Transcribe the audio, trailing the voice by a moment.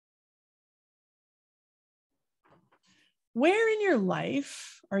Where in your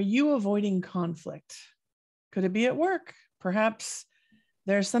life are you avoiding conflict? Could it be at work? Perhaps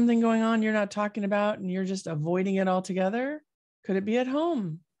there's something going on you're not talking about and you're just avoiding it altogether. Could it be at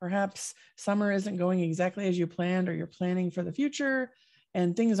home? Perhaps summer isn't going exactly as you planned, or you're planning for the future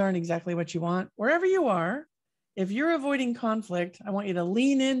and things aren't exactly what you want. Wherever you are, if you're avoiding conflict, I want you to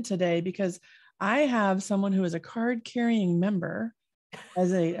lean in today, because I have someone who is a card carrying member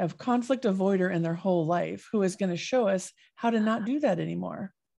as a conflict avoider in their whole life, who is going to show us how to not do that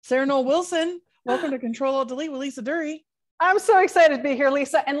anymore. Sarah Noll Wilson, welcome to Ctrl Alt Delete with Lisa Duerre. I'm so excited to be here,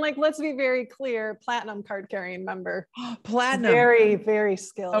 Lisa. And like, let's be very clear, platinum card carrying member. Platinum. Very, very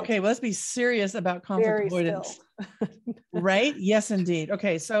skilled. Okay, well, let's be serious about conflict very avoidance. Right? Yes, indeed.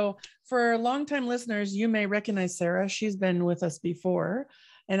 Okay, so for longtime listeners, you may recognize Sarah. She's been with us before.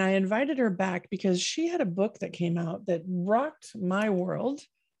 And I invited her back because she had a book that came out that rocked my world.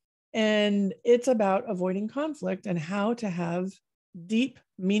 And it's about avoiding conflict and how to have deep,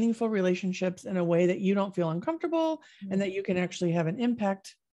 meaningful relationships in a way that you don't feel uncomfortable, and that you can actually have an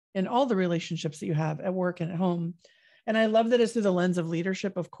impact in all the relationships that you have at work and at home. And I love that it's through the lens of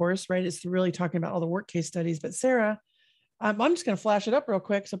leadership, of course, right? It's really talking about all the work case studies. But Sarah, I'm just going to flash it up real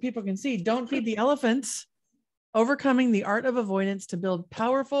quick so people can see. Don't feed the elephants. Overcoming the art of avoidance to build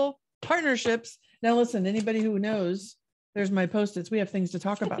powerful partnerships. Now, listen, anybody who knows, there's my Post-its. We have things to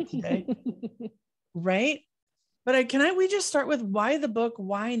talk about today, right? But we just start with why the book,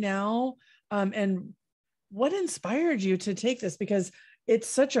 why now, and what inspired you to take this? Because it's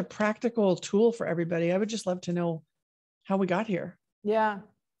such a practical tool for everybody. I would just love to know how we got here. Yeah,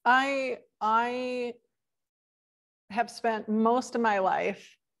 I have spent most of my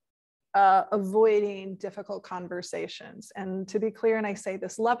life avoiding difficult conversations. And to be clear, and I say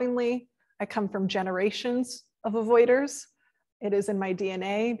this lovingly, I come from generations of avoiders. It is in my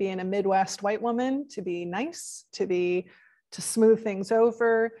DNA, being a Midwest white woman, to be nice, to smooth things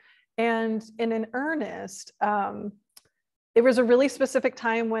over. And in earnest, it was a really specific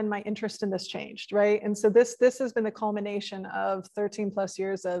time when my interest in this changed, right? And so this has been the culmination of 13 plus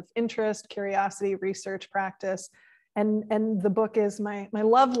years of interest, curiosity, research, practice. And the book is my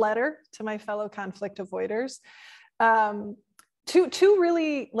love letter to my fellow conflict avoiders. Two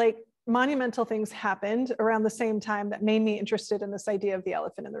really like monumental things happened around the same time that made me interested in this idea of the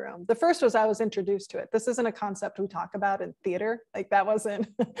elephant in the room. The first was I was introduced to it. This isn't a concept we talk about in theater. Like that wasn't,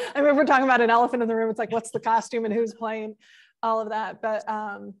 I mean, if we're talking about an elephant in the room, it's like, what's the costume and who's playing, all of that.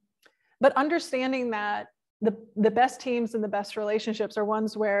 But understanding that the best teams and the best relationships are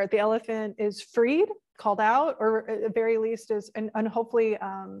ones where the elephant is freed, called out, or at the very least is, and hopefully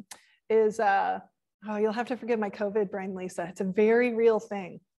is, oh, you'll have to forgive my COVID brain, Lisa. It's a very real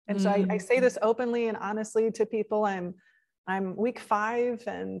thing. And so I say this openly and honestly to people. I'm week 5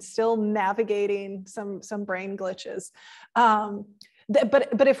 and still navigating some brain glitches.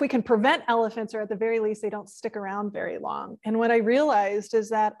 But if we can prevent elephants, or at the very least, they don't stick around very long. And what I realized is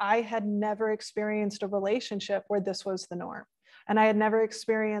that I had never experienced a relationship where this was the norm. And I had never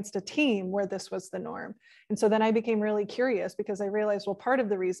experienced a team where this was the norm. And so then I became really curious, because I realized, well, part of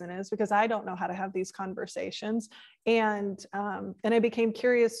the reason is because I don't know how to have these conversations. And I became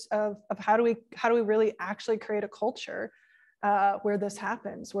curious of how do we really actually create a culture where this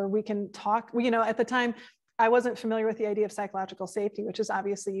happens, where we can talk. You know, at the time, I wasn't familiar with the idea of psychological safety, which is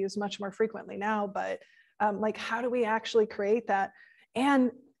obviously used much more frequently now. But like, how do we actually create that?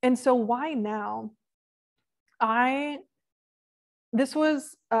 And so why now? This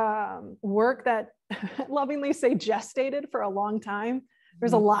was work that lovingly say gestated for a long time.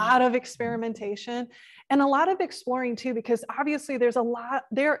 There's a lot of experimentation and a lot of exploring too, because obviously there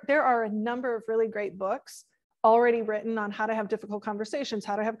are a number of really great books already written on how to have difficult conversations,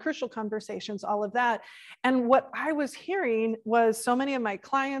 how to have crucial conversations, all of that. And what I was hearing was so many of my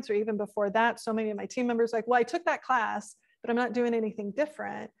clients, or even before that, so many of my team members like, well, I took that class, but I'm not doing anything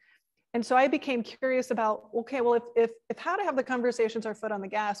different. And so I became curious about, okay, well, if how to have the conversations our foot on the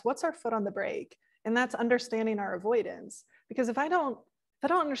gas, what's our foot on the brake? And that's understanding our avoidance. Because if I don't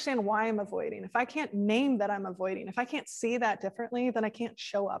understand why I'm avoiding, if I can't name that I'm avoiding, if I can't see that differently, then I can't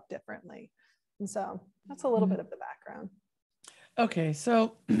show up differently. And so that's a little bit of the background. Okay,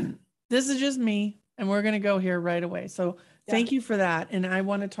 so this is just me, and we're going to go here right away. So thank you for that. And I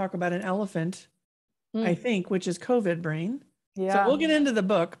want to talk about an elephant, I think, which is COVID brain. Yeah. So we'll get into the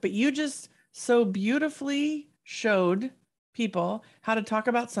book, but you just so beautifully showed people how to talk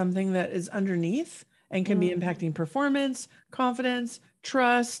about something that is underneath and can be impacting performance, confidence,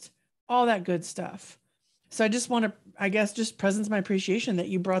 trust, all that good stuff. So I just want to, I guess, just present my appreciation that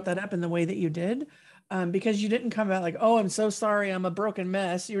you brought that up in the way that you did. because you didn't come out like, oh, I'm so sorry, I'm a broken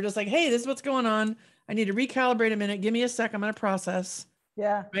mess. You were just like, hey, this is what's going on. I need to recalibrate a minute. Give me a sec. I'm going to process.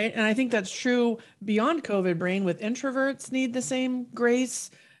 Yeah. Right. And I think that's true beyond COVID brain with introverts need the same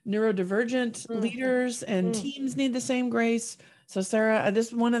grace. Neurodivergent leaders and teams need the same grace. So Sarah, this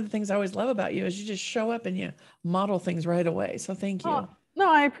is one of the things I always love about you is you just show up and you model things right away. So thank you. Oh, no,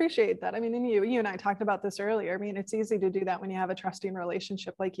 I appreciate that. I mean, and you and I talked about this earlier. I mean, it's easy to do that when you have a trusting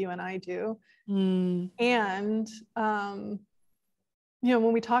relationship like you and I do. And,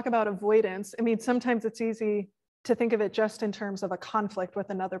 when we talk about avoidance, I mean, sometimes it's easy to think of it just in terms of a conflict with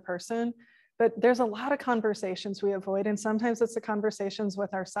another person, but there's a lot of conversations we avoid. And sometimes it's the conversations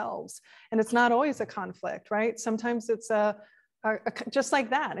with ourselves, and it's not always a conflict, right? Sometimes it's just like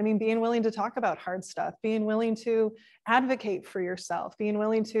that. I mean, being willing to talk about hard stuff, being willing to advocate for yourself, being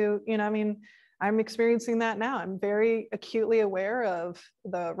willing to, I'm experiencing that now. I'm very acutely aware of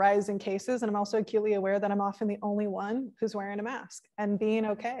the rise in cases. And I'm also acutely aware that I'm often the only one who's wearing a mask, and being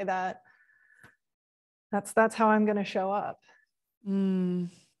okay that's how I'm going to show up.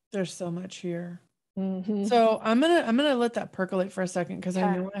 There's so much here. So I'm gonna let that percolate for a second, because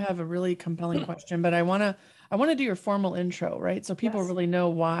I know I have a really compelling question, but I want to do your formal intro, right? So people really know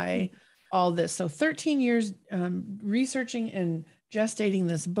why all this. So 13 years researching and gestating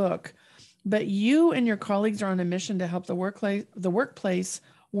this book, but you and your colleagues are on a mission to help the workplace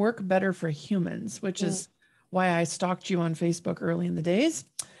work better for humans, which is why I stalked you on Facebook early in the days.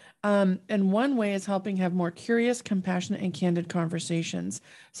 And one way is helping have more curious, compassionate, and candid conversations.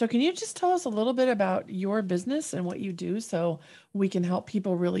 So can you just tell us a little bit about your business and what you do, so we can help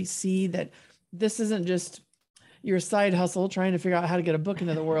people really see that this isn't just your side hustle trying to figure out how to get a book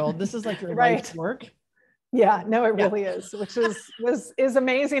into the world. This is like your life's work. Yeah, no, it really is, which is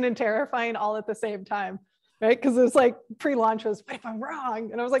amazing and terrifying all at the same time. Right. Because it was like pre-launch was, what if I'm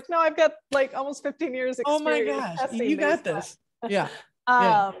wrong? And I was like, no, I've got like almost 15 years experience. Oh my gosh, you got this. Yeah.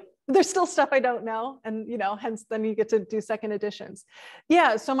 There's still stuff I don't know. And, hence then you get to do second editions.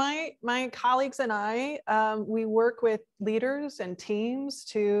 Yeah. So my colleagues and I, we work with leaders and teams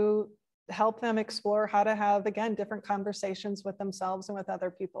to help them explore how to have, again, different conversations with themselves and with other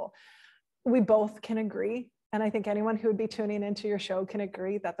people. We both can agree. And I think anyone who would be tuning into your show can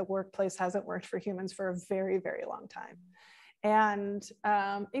agree that the workplace hasn't worked for humans for a very, very long time. And,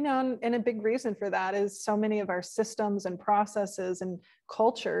 and a big reason for that is so many of our systems and processes and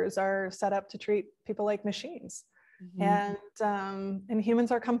cultures are set up to treat people like machines. And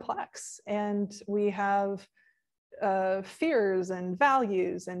humans are complex, and we have fears and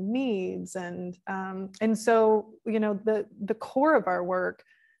values and needs. And so, the core of our work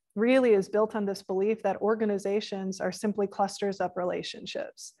really is built on this belief that organizations are simply clusters of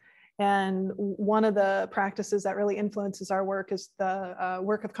relationships. And one of the practices that really influences our work is the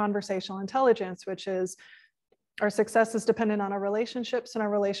work of conversational intelligence, which is our success is dependent on our relationships, and our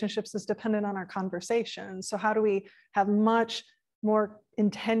relationships is dependent on our conversations. So how do we have much more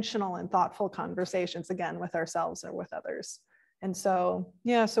intentional and thoughtful conversations, again, with ourselves or with others? And so,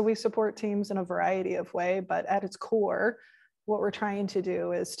 so we support teams in a variety of ways, but at its core, what we're trying to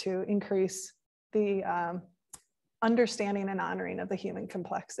do is to increase the understanding and honoring of the human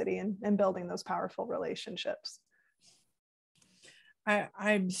complexity and building those powerful relationships. I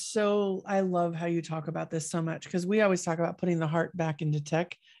love how you talk about this so much, because we always talk about putting the heart back into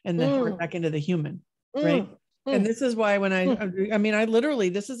tech and the heart back into the human, right? And this is why when I literally,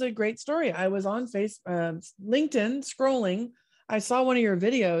 this is a great story. I was on LinkedIn scrolling. I saw one of your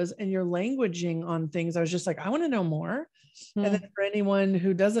videos and your languaging on things. I was just like, I want to know more. And then for anyone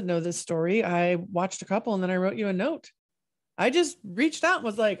who doesn't know this story, I watched a couple and then I wrote you a note. I just reached out and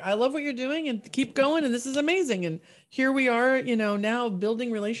was like, I love what you're doing and keep going. And this is amazing. And here we are, now building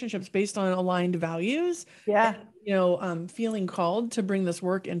relationships based on aligned values. Yeah. And, feeling called to bring this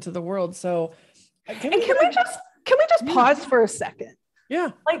work into the world. So can we just pause for a second?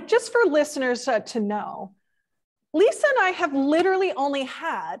 Yeah. Like, just for listeners to know, Lisa and I have literally only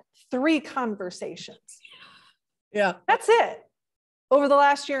had 3 conversations. Yeah. That's it. Over the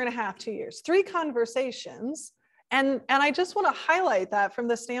last year and a half, 2 years, 3 conversations. And I just want to highlight that from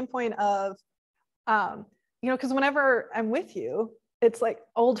the standpoint of, because whenever I'm with you, it's like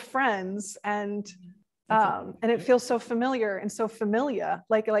old friends, and it feels so familiar and so familiar,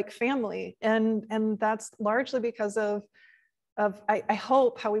 like family. And that's largely because of I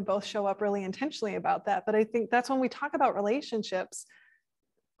hope how we both show up really intentionally about that. But I think that's when we talk about relationships,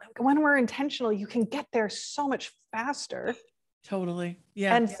 when we're intentional, you can get there so much faster Totally.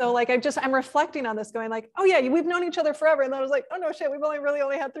 Yeah. And so like, I'm reflecting on this going like, oh yeah, we've known each other forever. And then I was like, oh no, shit, we've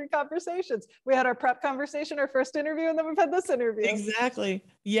only had 3 conversations. We had our prep conversation, our first interview, and then we've had this interview. Exactly.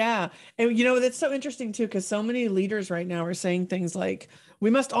 Yeah. And that's so interesting too, because so many leaders right now are saying things like,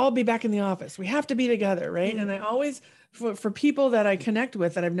 we must all be back in the office. We have to be together. Right. And I always, for people that I connect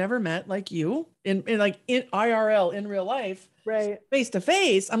with that I've never met, like you in IRL, in real life, right, face to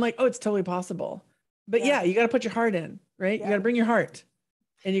face, I'm like, oh, it's totally possible. But yeah, you got to put your heart in, right? You got to bring your heart,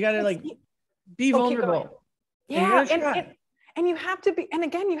 and you got to like be vulnerable. Yeah. And you have to be, and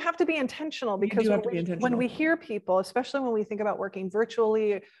again, you have to be intentional, because when we hear people, especially when we think about working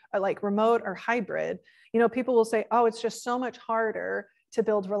virtually, or like remote or hybrid, people will say, oh, it's just so much harder to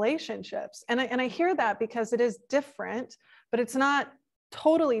build relationships. And I hear that because it is different, but it's not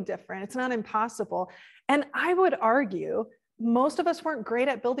totally different. It's not impossible. And I would argue most of us weren't great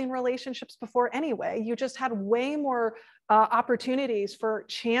at building relationships before anyway. You just had way more opportunities for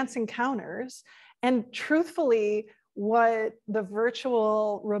chance encounters. And truthfully, what the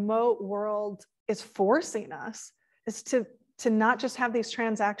virtual remote world is forcing us is to not just have these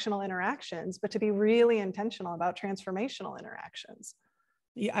transactional interactions, but to be really intentional about transformational interactions.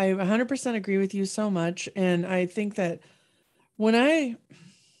 Yeah, I 100% agree with you so much. And I think that when I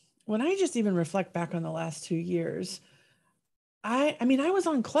just even reflect back on the last 2 years, I mean, I was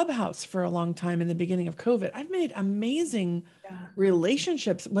on Clubhouse for a long time in the beginning of COVID. I've made amazing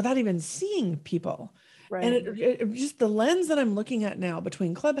relationships without even seeing people. Right. And it just, the lens that I'm looking at now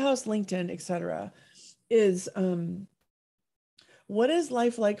between Clubhouse, LinkedIn, et cetera, is what is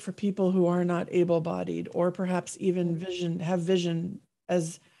life like for people who are not able-bodied, or perhaps even have vision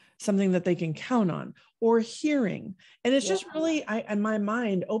as something that they can count on, or hearing. And it's just really, in my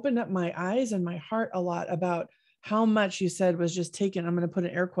mind, opened up my eyes and my heart a lot about how much you said was just taken, I'm going to put in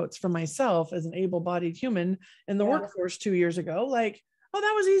air quotes, for myself as an able-bodied human in the workforce 2 years ago. Like, oh,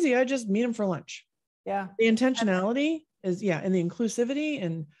 that was easy. I just meet them for lunch. Yeah. The intentionality is, and the inclusivity,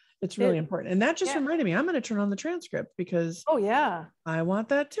 and it's really important. And that just reminded me, I'm going to turn on the transcript, because I want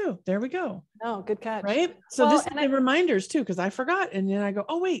that too. There we go. Oh, good catch. Right. So this is the reminders too, because I forgot. And then I go,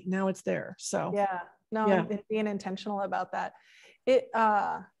 oh wait, now it's there. So being intentional about that.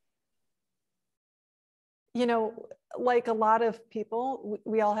 Like a lot of people,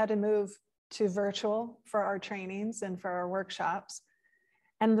 we all had to move to virtual for our trainings and for our workshops.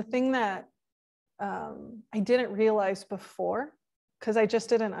 And the thing that I didn't realize before, because I just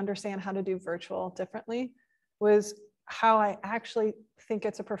didn't understand how to do virtual differently, was how I actually think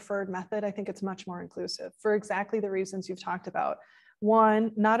it's a preferred method. I think it's much more inclusive for exactly the reasons you've talked about.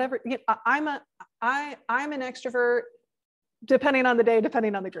 One, I'm an extrovert, depending on the day,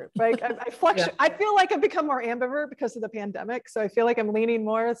 depending on the group, right? I fluctuate. I feel like I've become more ambivert because of the pandemic. So I feel like I'm leaning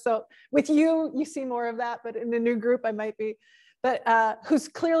more. So with you see more of that, but in a new group, I might be, but who's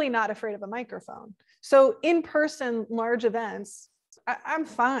clearly not afraid of a microphone. So in-person large events, I'm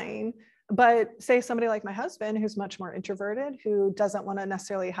fine. But say somebody like my husband, who's much more introverted, who doesn't want to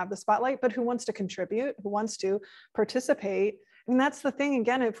necessarily have the spotlight, but who wants to contribute, who wants to participate. And that's the thing,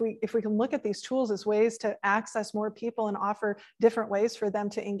 again, if we can look at these tools as ways to access more people and offer different ways for them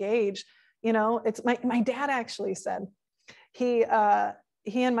to engage. It's my dad actually said, he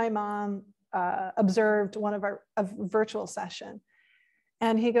and my mom observed one of a virtual session.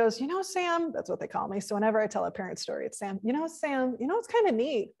 And he goes, Sam, that's what they call me. So whenever I tell a parent story, it's Sam, Sam, what's kind of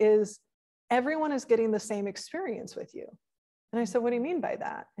neat is everyone is getting the same experience with you. And I said, what do you mean by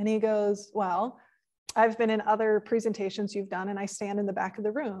that? And he goes, well, I've been in other presentations you've done, and I stand in the back of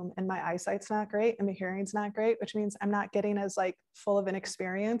the room, and my eyesight's not great and my hearing's not great, which means I'm not getting as full of an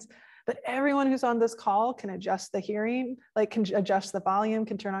experience. But everyone who's on this call can adjust the hearing, can adjust the volume,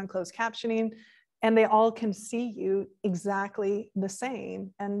 can turn on closed captioning, and they all can see you exactly the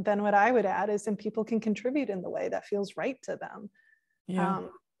same. And then what I would add is, and people can contribute in the way that feels right to them. Yeah.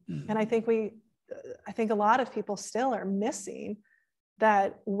 And I think a lot of people still are missing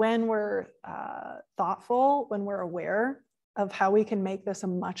that when we're thoughtful, when we're aware of how we can make this a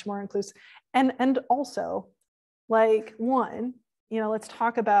much more inclusive, and also let's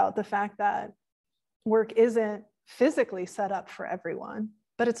talk about the fact that work isn't physically set up for everyone,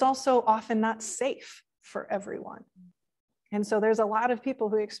 but it's also often not safe for everyone. And so there's a lot of people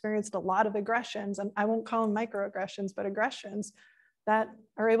who experienced a lot of aggressions, and I won't call them microaggressions, but aggressions that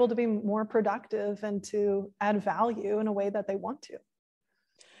are able to be more productive and to add value in a way that they want to.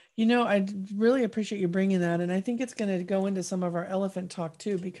 I really appreciate you bringing that. And I think it's going to go into some of our elephant talk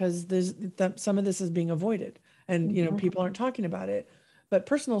too, because some of this is being avoided and, people aren't talking about it. But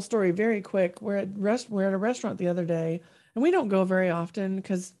personal story, very quick. We're at a restaurant the other day, and we don't go very often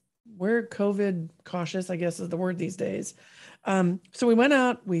because we're COVID cautious, I guess is the word these days. So we went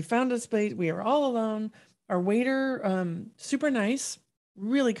out, we found a space, we were all alone. Our waiter, super nice,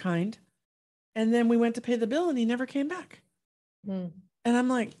 really kind. And then we went to pay the bill and he never came back. And I'm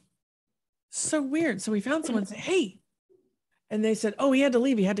like, so weird. So we found someone say, hey, and they said, oh, he had to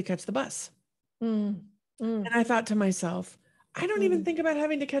leave. He had to catch the bus. And I thought to myself, I don't even think about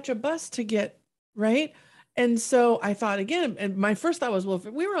having to catch a bus to get right. And so I thought again, and my first thought was, well, if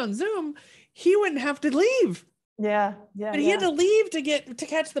we were on Zoom, he wouldn't have to leave. Yeah. But he had to leave to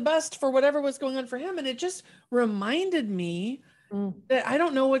catch the bus for whatever was going on for him. And it just reminded me that I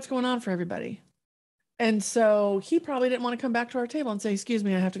don't know what's going on for everybody. And so he probably didn't want to come back to our table and say, excuse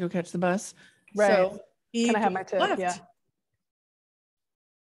me, I have to go catch the bus. Right. So he Can I have my tip? left. Yeah.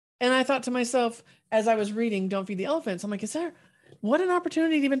 And I thought to myself, as I was reading Don't Feed the Elephants, I'm like, what an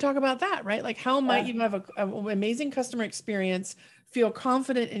opportunity to even talk about that, right? Like, how might you have an amazing customer experience, feel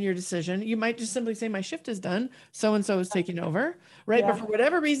confident in your decision? You might just simply say, my shift is done, so-and-so is taking over, right? But for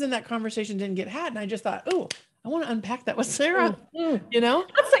whatever reason, that conversation didn't get had. And I just thought, oh, I want to unpack that with Sarah, you know?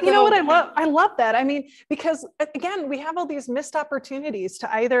 You know what I love? I love that. I mean, because again, we have all these missed opportunities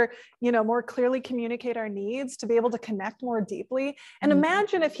to either, more clearly communicate our needs, to be able to connect more deeply. And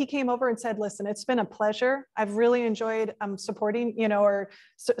imagine if he came over and said, listen, it's been a pleasure. I've really enjoyed supporting, or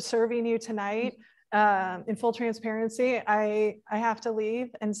serving you tonight. In full transparency, I have to leave.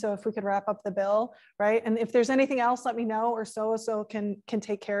 And so if we could wrap up the bill, right? And if there's anything else, let me know, or so can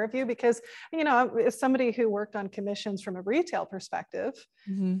take care of you. Because, as somebody who worked on commissions from a retail perspective,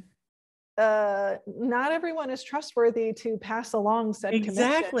 not everyone is trustworthy to pass along said commission.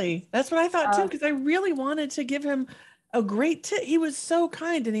 Exactly. That's what I thought too, because I really wanted to give him a great tip. He was so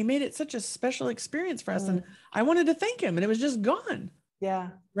kind and he made it such a special experience for us. And I wanted to thank him and it was just gone.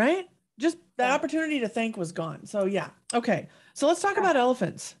 Yeah. Right? Just the opportunity to thank was gone. So yeah. Okay. So let's talk about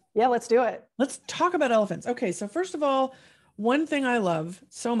elephants. Yeah, let's do it. Let's talk about elephants. Okay. So first of all, one thing I love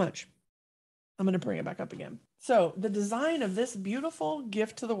so much, I'm going to bring it back up again. So the design of this beautiful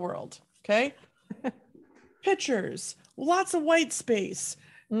gift to the world. Okay. Pictures, lots of white space,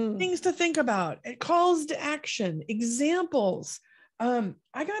 things to think about, calls to action, examples. I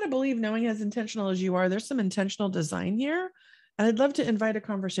got to believe, knowing as intentional as you are, there's some intentional design here. And I'd love to invite a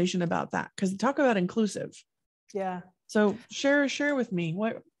conversation about that, because talk about inclusive. Yeah. So share with me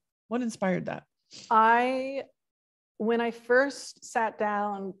what inspired that. When I first sat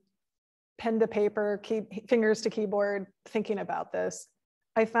down, pen to paper, fingers to keyboard, thinking about this,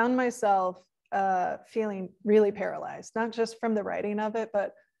 I found myself feeling really paralyzed, not just from the writing of it,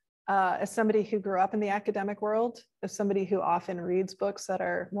 but as somebody who grew up in the academic world, as somebody who often reads books that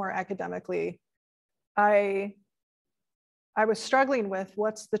are more academically, I was struggling with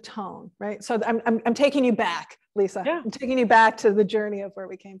what's the tone, right? So I'm taking you back, Lisa. Yeah. I'm taking you back to the journey of where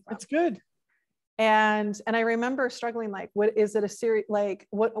we came from. That's good. And I remember struggling, like, what is it a series? Like,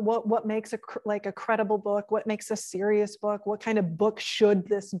 what makes a credible book? What makes a serious book? What kind of book should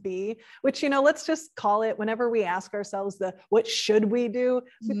this be? Which, let's just call it, whenever we ask ourselves what should we do?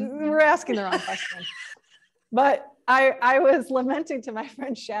 We're asking the wrong question. But I was lamenting to my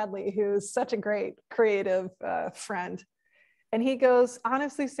friend Shadley, who's such a great creative friend. And he goes,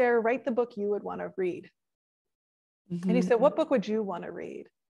 honestly, Sarah, write the book you would want to read. And he said, what book would you want to read?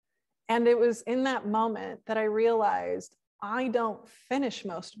 And it was in that moment that I realized I don't finish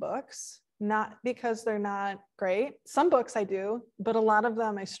most books, not because they're not great. Some books I do, but a lot of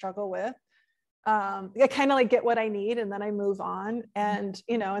them I struggle with. I kind of like get what I need and then I move on. And,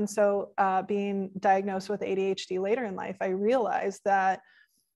 and so being diagnosed with ADHD later in life, I realized that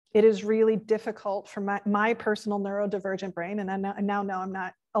it is really difficult for my personal neurodivergent brain, and I now know I'm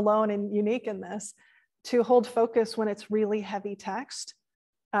not alone and unique in this, to hold focus when it's really heavy text,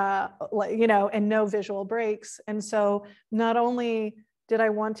 and no visual breaks. And so not only did I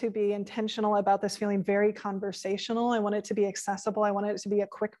want to be intentional about this feeling very conversational, I want it to be accessible, I wanted it to be a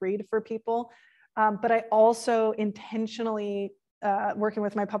quick read for people, but I also intentionally, working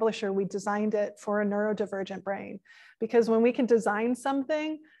with my publisher, we designed it for a neurodivergent brain, because when we can design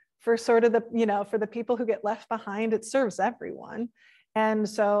something for sort of for the people who get left behind, it serves everyone. And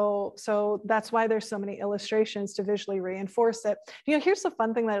so that's why there's so many illustrations to visually reinforce it. Here's the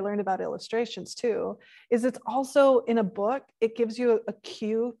fun thing that I learned about illustrations too, is it's also in a book, it gives you a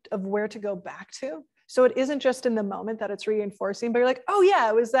cue of where to go back to. So it isn't just in the moment that it's reinforcing, but you're like, oh yeah,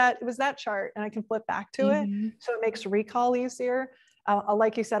 it was that chart, and I can flip back to it. So it makes recall easier.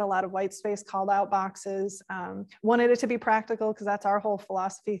 Like you said, a lot of white space called out boxes. Wanted it to be practical, because that's our whole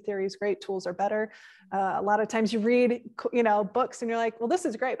philosophy. Theory is great, tools are better. A lot of times you read, books and you're like, well, this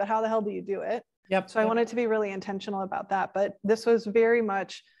is great, but how the hell do you do it? Yep. So I wanted to be really intentional about that. But this was very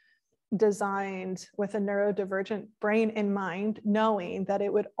much designed with a neurodivergent brain in mind, knowing that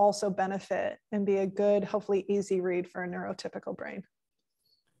it would also benefit and be a good, hopefully easy read for a neurotypical brain.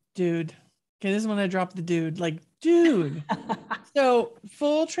 Dude. Okay, this is when I dropped the dude. Like, dude. So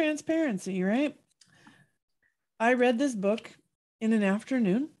full transparency, right? I read this book in an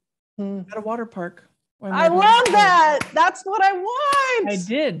afternoon at a water park. I love that. That's what I want. I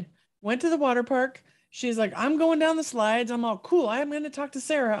did. Went to the water park. She's like, I'm going down the slides. I'm all cool. I'm going to talk to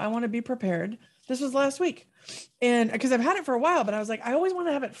Sarah. I want to be prepared. This was last week. And because I've had it for a while, but I was like, I always want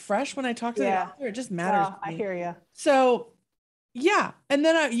to have it fresh when I talk to the author. It just matters. To me. I hear you. So yeah. And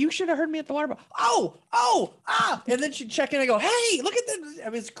then you should have heard me at the water park. And then she'd check in. I go, hey, look at this. I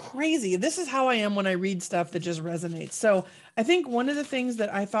mean, it's crazy. This is how I am when I read stuff that just resonates. So I think one of the things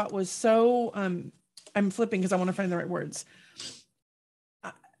that I thought was so, I'm flipping because I want to find the right words.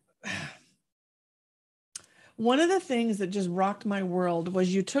 One of the things that just rocked my world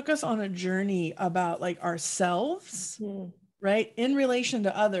was you took us on a journey about like ourselves, right? In relation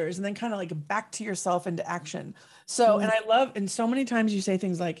to others, and then kind of like back to yourself into action. So, and I love, and so many times you say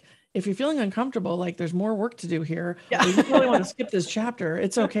things like, if you're feeling uncomfortable, like there's more work to do here, or you really want to skip this chapter,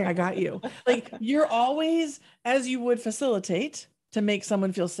 it's okay. I got you. Like you're always, as you would facilitate to make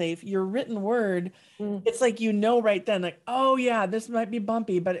someone feel safe, your written word, it's like, right then, like, oh yeah, this might be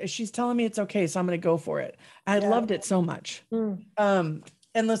bumpy, but she's telling me it's okay. So I'm going to go for it. I loved it so much. And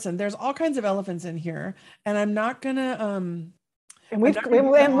listen, there's all kinds of elephants in here, and I'm not going to, and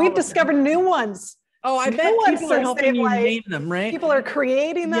we've discovered new ones. Oh, I bet people are helping you name them, right? People are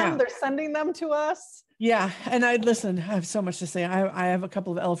creating them. They're sending them to us. Yeah. And I have so much to say. I have a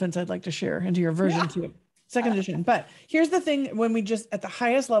couple of elephants I'd like to share into your version too. Second edition. But here's the thing, when we just, at the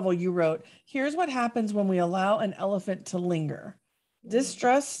highest level, you wrote, here's what happens when we allow an elephant to linger.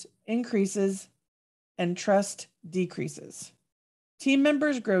 Distrust increases and trust decreases. Team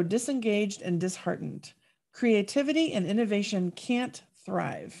members grow disengaged and disheartened. Creativity and innovation can't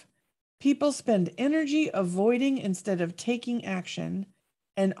thrive. People spend energy avoiding instead of taking action,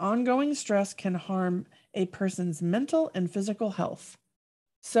 and ongoing stress can harm a person's mental and physical health.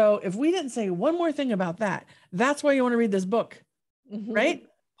 So if we didn't say one more thing about that, that's why you want to read this book, right?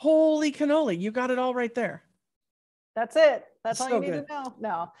 Holy cannoli. You got it all right there. That's it. That's all you need to know.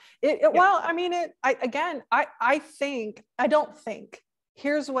 No, well, I mean, I don't think,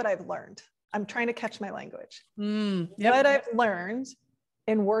 here's what I've learned. I'm trying to catch my language. What I've learned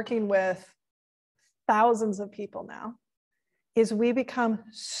in working with thousands of people now is we become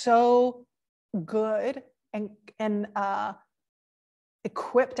so good and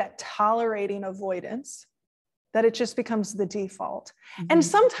equipped at tolerating avoidance that it just becomes the default. And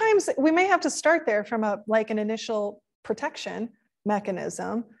sometimes we may have to start there from an initial protection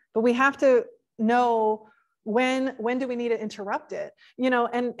mechanism, but we have to know when do we need to interrupt it,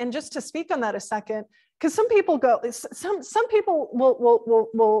 and just to speak on that a second, because some people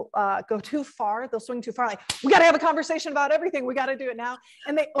will go too far. They'll swing too far. Like, we got to have a conversation about everything. We got to do it now.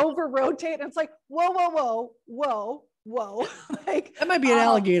 And they over rotate. And it's like, whoa. Like, that might be an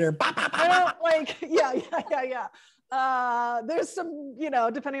alligator. There's some,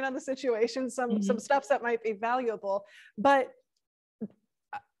 depending on the situation, some steps that might be valuable. But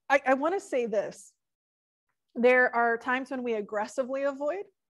I want to say this. There are times when we aggressively avoid,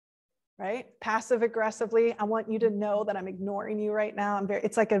 right? Passive aggressively. I want you to know that I'm ignoring you right now.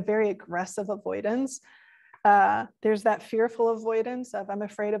 It's like a very aggressive avoidance. There's that fearful avoidance of, I'm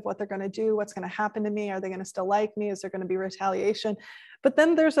afraid of what they're going to do, what's going to happen to me. Are they going to still like me? Is there going to be retaliation? But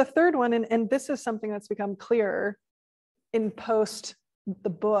then there's a third one. And this is something that's become clearer in post the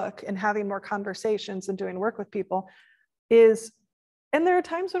book and having more conversations and doing work with people and there are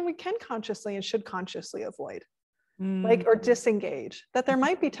times when we can consciously and should consciously avoid, or disengage, that there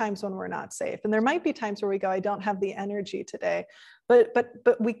might be times when we're not safe. And there might be times where we go, I don't have the energy today, but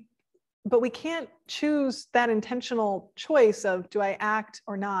we can't choose that intentional choice of, do I act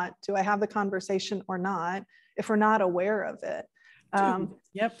or not? Do I have the conversation or not? If we're not aware of it.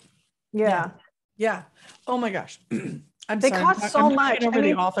 Yeah. Oh my gosh. They cost so much. Over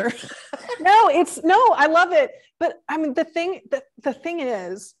the author. No, I love it. But I mean, the thing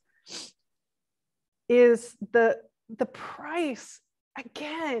is the price,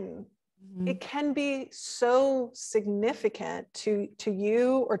 again, it can be so significant to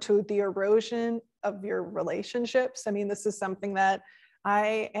you or to the erosion of your relationships. I mean, this is something that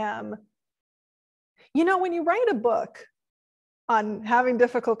I am, when you write a book on having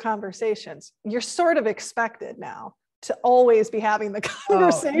difficult conversations, you're sort of expected now to always be having the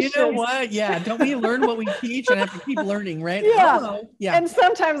conversation. You know what? Yeah. Don't we learn what we teach and have to keep learning, right? Yeah. Hello. Yeah. And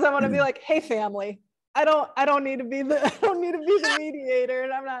sometimes I want to be like, hey, family, I don't need to be the mediator,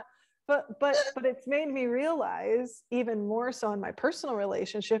 and I'm not. but it's made me realize even more so in my personal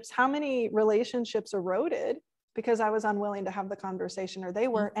relationships, how many relationships eroded because I was unwilling to have the conversation, or they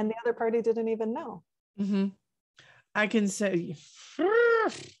were, and the other party didn't even know. Mm-hmm. I can say,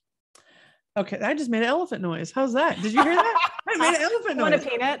 okay, I just made an elephant noise. How's that? Did you hear that? I made an elephant noise. Want a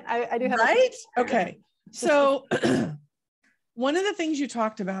peanut? I do have right? Okay. So one of the things you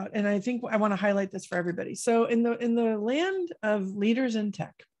talked about, and I think I want to highlight this for everybody. So in the land of leaders in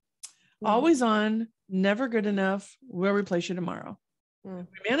tech, always on, never good enough, we'll replace you tomorrow. We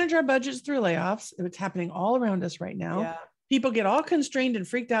manage our budgets through layoffs. It's happening all around us right now. Yeah. People get all constrained and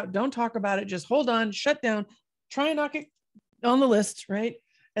freaked out. Don't talk about it. Just hold on, shut down, try and knock it on the list, right?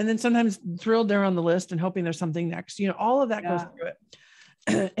 And then sometimes thrilled they're on the list and hoping there's something next. You know, all of that goes through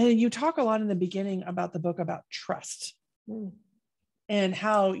it. And you talk a lot in the beginning about the book about trust and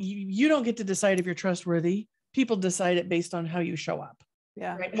how you don't get to decide if you're trustworthy. People decide it based on how you show up.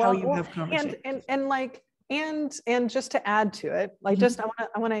 Yeah. Right? How you have conversations. And just to add to it, like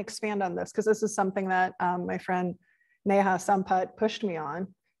I want to expand on this, because this is something that my friend Neha Sampath pushed me on.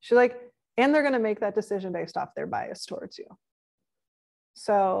 She's like, and they're going to make that decision based off their bias towards you.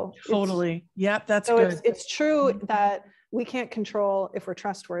 So totally. Yep. That's good. It's true that we can't control if we're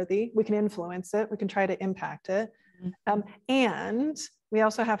trustworthy. We can influence it. We can try to impact it. And we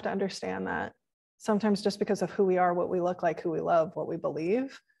also have to understand that sometimes just because of who we are, what we look like, who we love, what we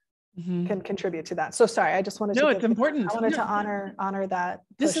believe can contribute to that. So sorry, I just wanted to. No, it's important. I wanted to honor that.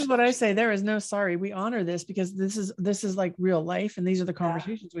 This is what I say. There is no sorry. We honor this because this is like real life, and these are the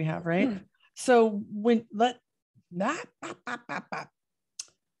conversations we have, right? So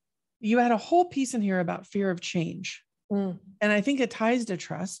you had a whole piece in here about fear of change. And I think it ties to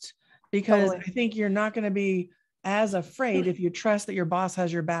trust, because I think you're not going to be as afraid if you trust that your boss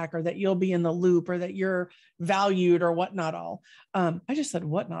has your back, or that you'll be in the loop, or that you're valued, or what not all. I just said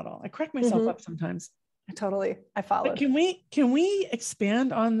what not all. I correct myself up sometimes. I follow. But can we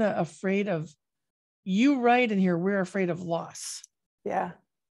expand on the afraid of? You write in here, we're afraid of loss. Yeah.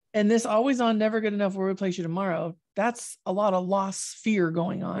 And this always on, never good enough, we'll replace you tomorrow. That's a lot of loss fear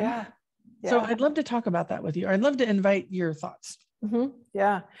going on. Yeah. So I'd love to talk about that with you. I'd love to invite your thoughts.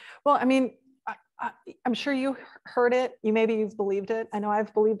 Yeah. Well, I mean, I'm sure you heard it. You've believed it. I know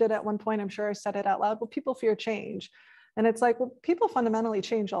I've believed it at one point. I'm sure I said it out loud. Well, people fear change. And it's like, well, people fundamentally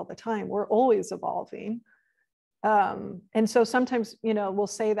change all the time. We're always evolving. And so sometimes, we'll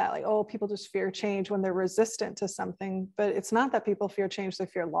say that like, oh, people just fear change when they're resistant to something, but it's not that people fear change, they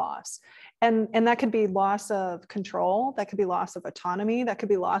fear loss. And that could be loss of control. That could be loss of autonomy. That could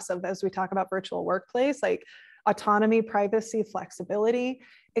be loss of, as we talk about virtual workplace, like autonomy, privacy, flexibility.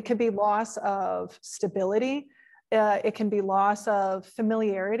 It could be loss of stability. It can be loss of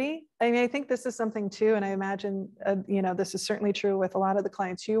familiarity. I mean, I think this is something too, and I imagine, this is certainly true with a lot of the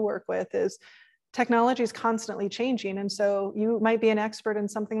clients you work with, is technology is constantly changing. And so you might be an expert in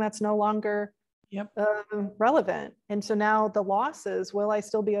something that's no longer relevant. And so now the loss is, will I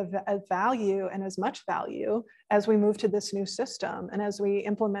still be of value and as much value as we move to this new system and as we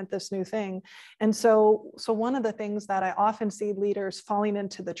implement this new thing? And so one of the things that I often see leaders falling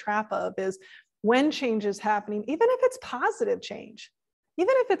into the trap of is when change is happening, even if it's positive change,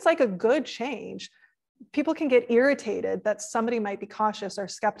 even if it's like a good change, people can get irritated that somebody might be cautious or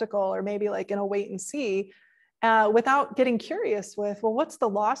skeptical or maybe like in a wait and see without getting curious with, well, what's the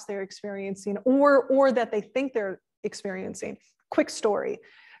loss they're experiencing or that they think they're experiencing. Quick story.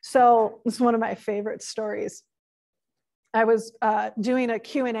 So this is one of my favorite stories. I was doing a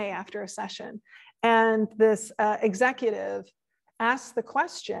Q&A after a session, and this executive asked the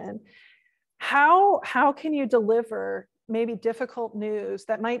question, how can you deliver maybe difficult news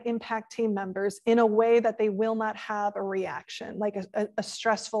that might impact team members in a way that they will not have a reaction, like a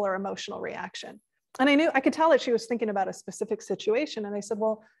stressful or emotional reaction? And I could tell that she was thinking about a specific situation. And I said,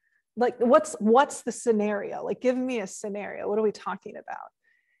 well, like, what's the scenario? Like, give me a scenario. What are we talking about?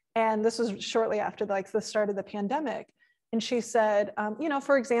 And this was shortly after the start of the pandemic. And she said,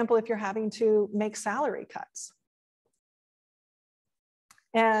 for example, if you're having to make salary cuts.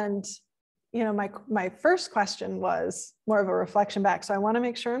 And my first question was more of a reflection back. So I want to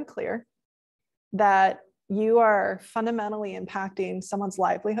make sure I'm clear that you are fundamentally impacting someone's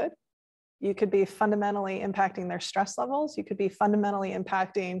livelihood. You could be fundamentally impacting their stress levels. You could be fundamentally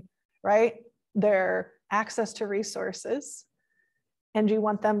impacting, right, their access to resources. And you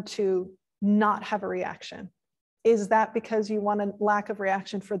want them to not have a reaction. Is that because you want a lack of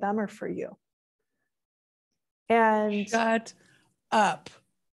reaction for them or for you? And shut up.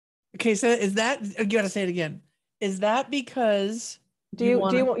 Okay, so is that, you got to say it again. Is that because do you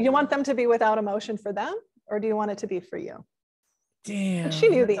want them to be without emotion for them, or do you want it to be for you? Damn. And she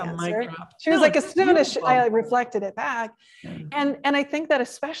knew That's the a answer. mic drop. She was No, like, it's as soon as beautiful. I reflected it back. Yeah. And I think that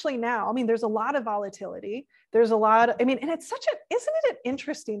especially now, I mean, there's a lot of volatility. There's a lot of, I mean, and it's such a, isn't it an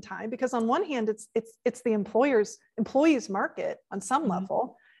interesting time? Because on one hand, it's the employees market on some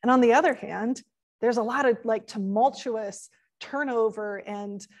level. And on the other hand, there's a lot of like tumultuous turnover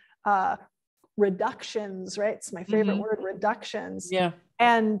and reductions, right? It's my favorite word, reductions. Yeah.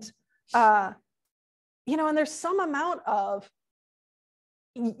 And, you know, and there's some amount of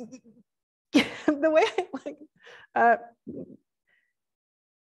the way I like,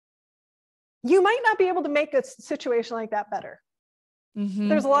 you might not be able to make a situation like that better.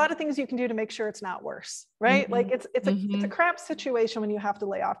 There's a lot of things you can do to make sure it's not worse, right? Like it's a crap situation when you have to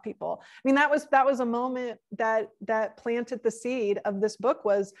lay off people. I mean, that was a moment that planted the seed of this book.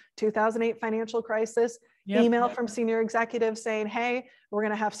 Was 2008 financial crisis, email from senior executives saying, hey, we're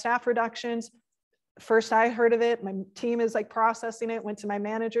going to have staff reductions. First I heard of it, my team is like processing it, went to my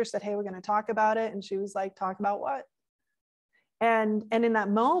manager, said, hey, we're going to talk about it. And she was like, talk about what? And in that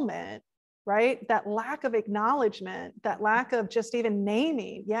moment, right, that lack of acknowledgement, that lack of just even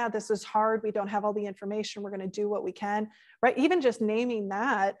naming, yeah, this is hard, we don't have all the information, we're going to do what we can, right? Even just naming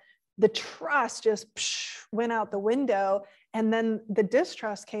that, the trust just went out the window. And then the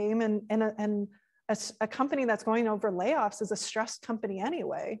distrust came, and a company that's going over layoffs is a stressed company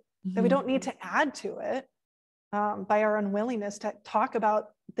anyway, that we don't need to add to it by our unwillingness to talk about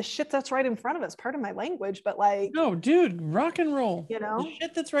the shit that's right in front of us. Pardon my language, but like, no, dude, rock and roll, you know, the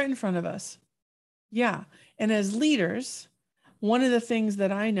shit that's right in front of us. Yeah. And as leaders, one of the things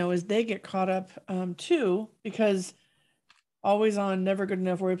that I know is they get caught up too, because always on, never good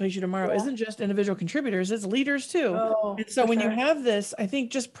enough, we'll replace you tomorrow isn't just individual contributors, it's leaders too. And so when you have this, I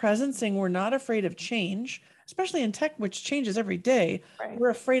think just presencing, we're not afraid of change, especially in tech, which changes every day. We're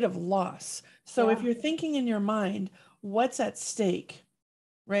afraid of loss. So if you're thinking in your mind, what's at stake,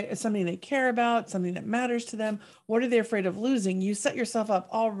 right? It's something they care about, something that matters to them. What are they afraid of losing? You set yourself up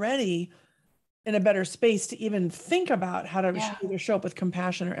already in a better space to even think about how to either show up with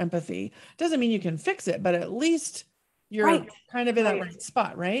compassion or empathy. Doesn't mean you can fix it, but at least you're kind of in that right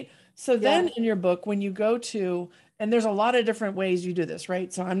spot, right? So then in your book, when you go to, and there's a lot of different ways you do this,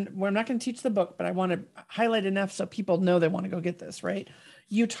 right? So we're not going to teach the book, but I want to highlight enough so people know they want to go get this, right?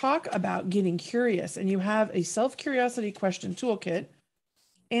 You talk about getting curious, and you have a self-curiosity question toolkit.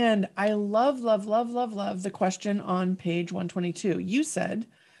 And I love the question on page 122. You said,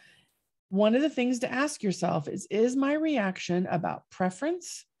 one of the things to ask yourself is my reaction about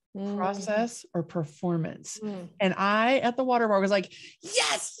preference, process, or performance? And I, at the water bar, was like,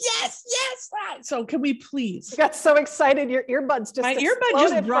 yes. So can we please? You got so excited, your earbuds just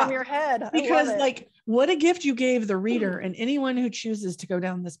exploded from your head. Because like, what a gift you gave the reader and anyone who chooses to go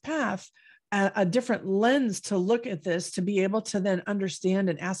down this path, a different lens to look at this, to be able to then understand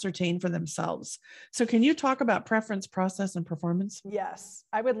and ascertain for themselves. So can you talk about preference, process, and performance? Yes,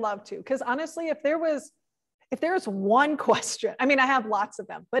 I would love to. Because honestly, if there was one question, I mean, I have lots of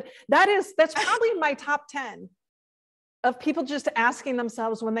them, but that's probably my top 10 of people just asking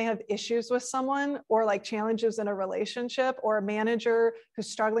themselves when they have issues with someone, or like challenges in a relationship, or a manager who's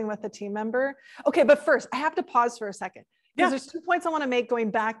struggling with a team member. Okay, but first I have to pause for a second, because there's 2 points I want to make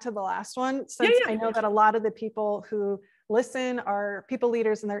going back to the last one, since I know that a lot of the people who listen are people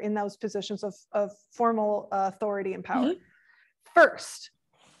leaders and they're in those positions of formal authority and power. First,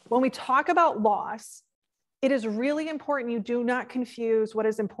 when we talk about loss, it is really important you do not confuse what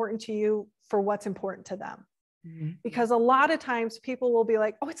is important to you for what's important to them. Because a lot of times people will be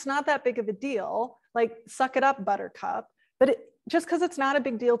like, oh, it's not that big of a deal. Like, suck it up, buttercup. But just because it's not a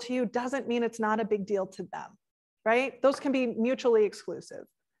big deal to you doesn't mean it's not a big deal to them, right? Those can be mutually exclusive,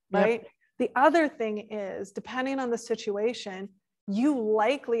 right? The other thing is, depending on the situation, you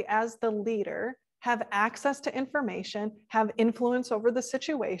likely, as the leader, have access to information, have influence over the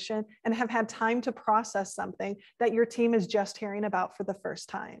situation, and have had time to process something that your team is just hearing about for the first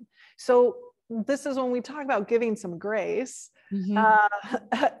time. So this is when we talk about giving some grace,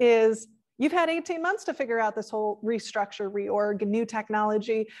 is you've had 18 months to figure out this whole restructure, reorg, new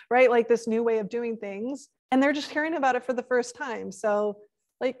technology, right? Like this new way of doing things. And they're just hearing about it for the first time. So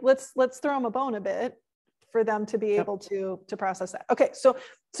like, let's throw them a bone a bit for them to be able to process that. Okay. So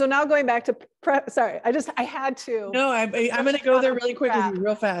now going back to, I had to. No, I'm going to go there really quick with you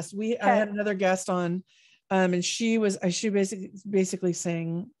real fast. I had another guest on, and she basically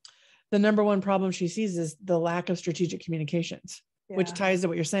saying the number one problem she sees is the lack of strategic communications. which ties to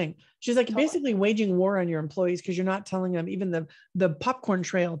what you're saying. She's like basically waging war on your employees because you're not telling them even the popcorn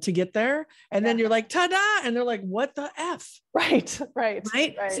trail to get there. And then you're like, ta-da! And they're like, what the F? Right.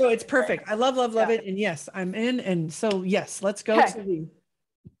 So it's perfect. I love it. And yes, I'm in. And so yes, let's go to the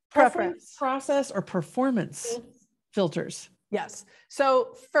preference, process, or performance filters. Yes.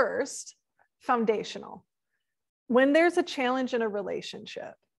 So first, foundational. When there's a challenge in a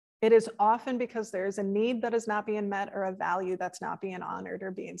relationship, it is often because there's a need that is not being met or a value that's not being honored or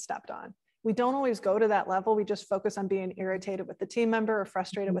being stepped on. We don't always go to that level. We just focus on being irritated with the team member or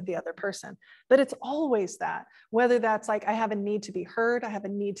frustrated with the other person. But it's always that, whether that's like, I have a need to be heard, I have a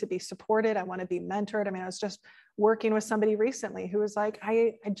need to be supported, I want to be mentored. I mean, I was just working with somebody recently who was like,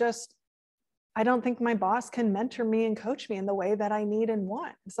 I don't think my boss can mentor me and coach me in the way that I need and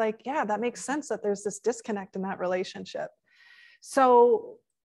want. It's like, yeah, that makes sense that there's this disconnect in that relationship. So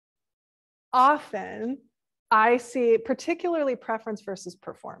often I see, particularly preference versus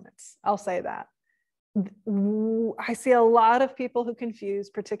performance. I'll say that. I see a lot of people who confuse,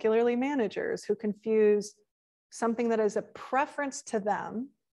 particularly managers, who confuse something that is a preference to them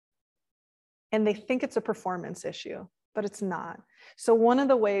and they think it's a performance issue, but it's not. So one of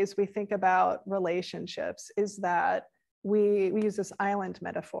the ways we think about relationships is that we use this island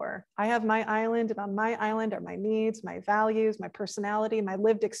metaphor. I have my island, and on my island are my needs, my values, my personality, my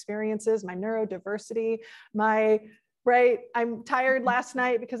lived experiences, my neurodiversity, I'm tired last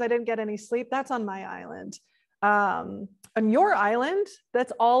night because I didn't get any sleep. That's on my island. On your island,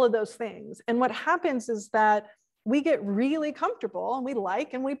 that's all of those things. And what happens is that we get really comfortable and we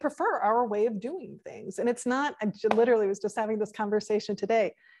like and we prefer our way of doing things. And it's not, I literally was just having this conversation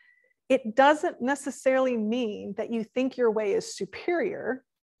today. It doesn't necessarily mean that you think your way is superior.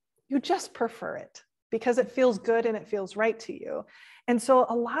 You just prefer it because it feels good and it feels right to you. And so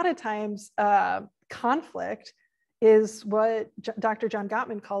a lot of times conflict is what Dr. John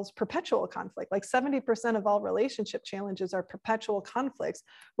Gottman calls perpetual conflict. Like 70% of all relationship challenges are perpetual conflicts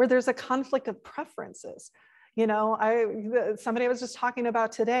where there's a conflict of preferences. You know, somebody I was just talking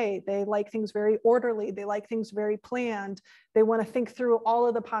about today, they like things very orderly. They like things very planned. They want to think through all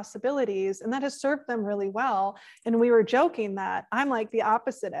of the possibilities, and that has served them really well. And we were joking that I'm like the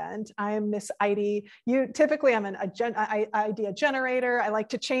opposite end. I am Miss ID. Typically I'm an idea generator. I like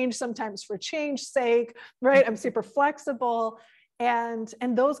to change sometimes for change's sake, right? I'm super flexible, and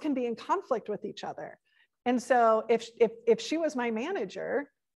those can be in conflict with each other. And so if she was my manager,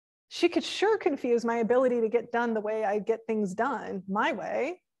 she could sure confuse my ability to get done the way I get things done my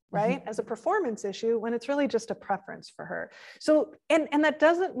way, right? As a performance issue when it's really just a preference for her. So, and that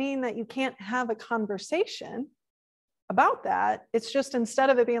doesn't mean that you can't have a conversation about that. It's just instead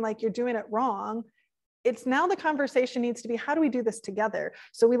of it being like, you're doing it wrong, it's now the conversation needs to be, how do we do this together?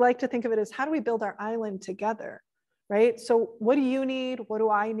 So we like to think of it as, how do we build our island together, right? So what do you need? What do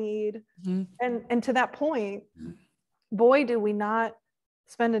I need? And to that point, boy, do we not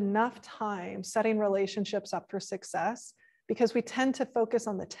spend enough time setting relationships up for success because we tend to focus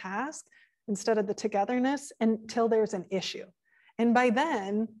on the task instead of the togetherness until there's an issue. And by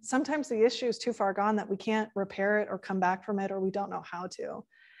then, sometimes the issue is too far gone that we can't repair it or come back from it, or we don't know how to.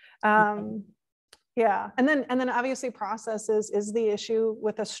 Yeah. And then obviously processes is the issue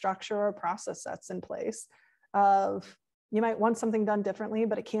with a structure or a process that's in place of, you might want something done differently,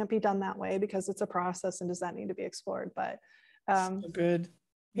 but it can't be done that way because it's a process. And does that need to be explored? But so good.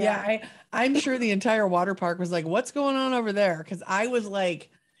 Yeah, I'm sure the entire water park was like, what's going on over there? Because I was like,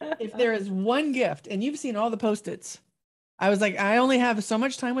 if there is one gift, and you've seen all the Post-its, I was like, I only have so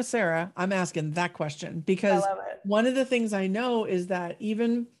much time with Sarah. I'm asking that question because one of the things I know is that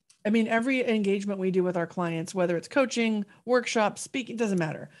every engagement we do with our clients, whether it's coaching, workshops, speaking, doesn't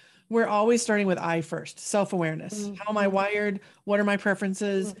matter. We're always starting with I first, self-awareness. How am I wired? What are my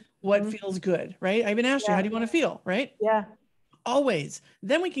preferences? What feels good, right? I even asked you, how do you want to feel, right? Yeah. Always.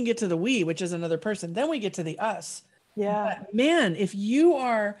 Then we can get to the we, which is another person. Then we get to the us. Yeah. But man, if you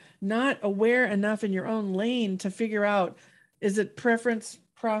are not aware enough in your own lane to figure out, is it preference,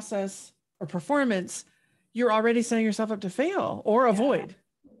 process, or performance, you're already setting yourself up to fail or avoid.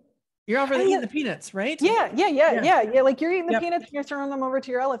 You're already eating the peanuts, right? Yeah. Like you're eating the peanuts and you're throwing them over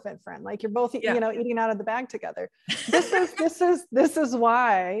to your elephant friend. Like you're both, eating out of the bag together. This is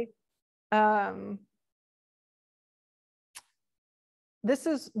why,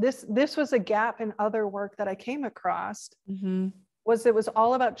 this was a gap in other work that I came across. It was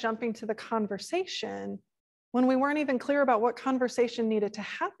all about jumping to the conversation when we weren't even clear about what conversation needed to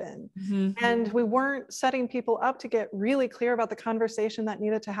happen. And we weren't setting people up to get really clear about the conversation that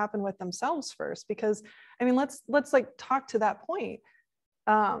needed to happen with themselves first. Because let's like talk to that point.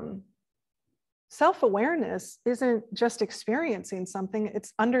 self-awareness isn't just experiencing something,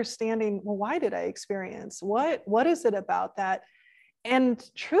 it's understanding, well, why did I experience? What is it about that? And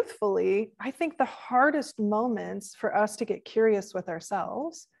truthfully, I think the hardest moments for us to get curious with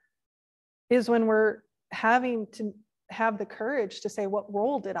ourselves is when we're having to have the courage to say, what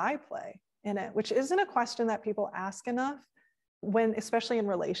role did I play in it? Which isn't a question that people ask enough when, especially in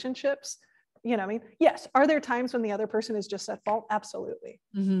relationships. You know, I mean, yes, are there times when the other person is just at fault? Absolutely.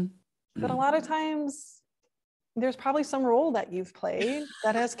 Mm-hmm. But a lot of times there's probably some role that you've played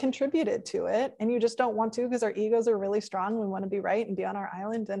that has contributed to it, and you just don't want to because our egos are really strong. We want to be right and be on our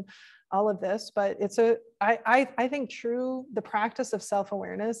island and all of this. But I think the practice of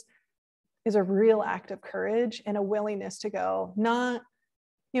self-awareness is a real act of courage and a willingness to go, not,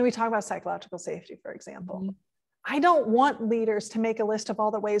 we talk about psychological safety, for example. Mm-hmm. I don't want leaders to make a list of all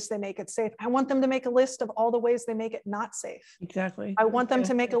the ways they make it safe. I want them to make a list of all the ways they make it not safe. Exactly. I want them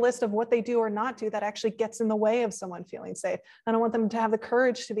to make a list of what they do or not do that actually gets in the way of someone feeling safe. And I want them to have the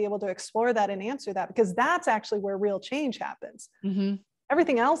courage to be able to explore that and answer that, because that's actually where real change happens. Mm-hmm.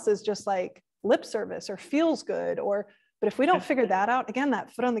 Everything else is just like lip service or feels good, but if we don't figure that out, again,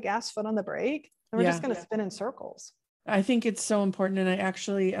 that foot on the gas, foot on the brake, then we're just going to spin in circles. I think it's so important. And I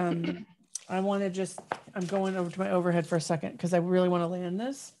actually, I'm going over to my overhead for a second because I really want to land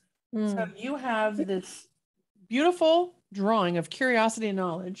this. So you have this beautiful drawing of curiosity and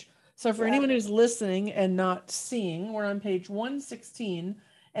knowledge. So for anyone who's listening and not seeing, we're on page 116,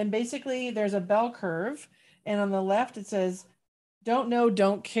 and basically there's a bell curve, and on the left it says, don't know,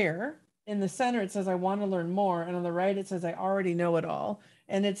 don't care. In the center it says, I want to learn more. And on the right it says, I already know it all.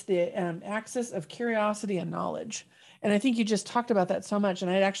 And it's the axis of curiosity and knowledge. And I think you just talked about that so much. And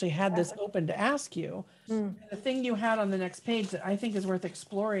I actually had this open to ask you. The thing you had on the next page that I think is worth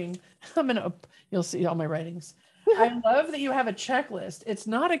exploring, you'll see all my writings. I love that you have a checklist. It's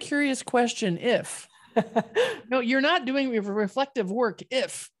not a curious question if. No, you're not doing reflective work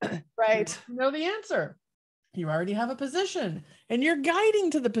if. Right. You know the answer. You already have a position and you're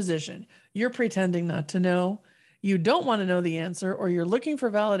guiding to the position. You're pretending not to know. You don't want to know the answer, or you're looking for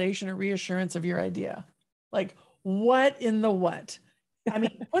validation or reassurance of your idea. Like, what in the what? I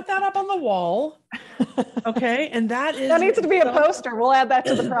mean, put that up on the wall. Okay. And that needs to be a poster. We'll add that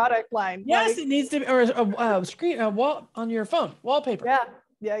to the product line. Yes, it needs to be, or a screen, a wall on your phone, wallpaper.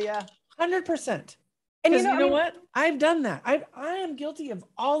 Yeah. 100%. And you know what? I've done that. I am guilty of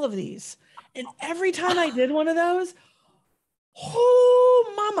all of these. And every time I did one of those,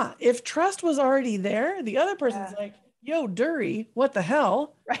 oh, mama, if trust was already there, the other person's like, yo, Duerre, what the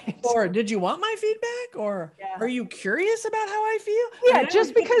hell? Right. Or did you want my feedback? Or are you curious about how I feel? Yeah,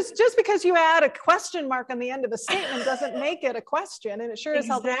 just because you add a question mark on the end of a statement doesn't make it a question. And it sure as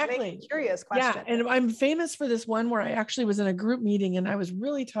hell doesn't make it a curious question. Yeah, and I'm famous for this one where I actually was in a group meeting and I was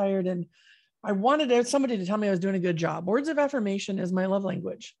really tired and I wanted somebody to tell me I was doing a good job. Words of affirmation is my love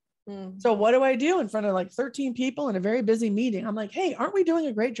language. So what do I do in front of like 13 people in a very busy meeting? I'm like, hey, aren't we doing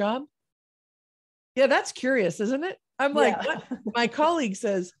a great job? Yeah, that's curious, isn't it? I'm like, what? My colleague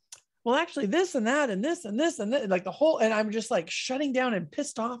says, well, actually this and that and this and this and that, like the whole, and I'm just like shutting down and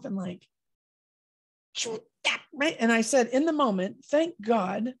pissed off and like, right. And I said in the moment, thank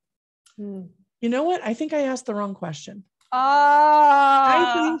God, you know what? I think I asked the wrong question.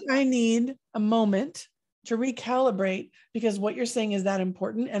 I think I need a moment to recalibrate, because what you're saying is that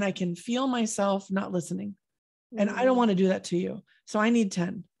important. And I can feel myself not listening. And I don't want to do that to you. So I need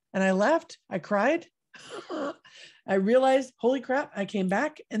 10. And I left, I cried. I realized, holy crap, I came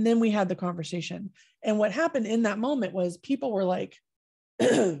back. And then we had the conversation. And what happened in that moment was people were like,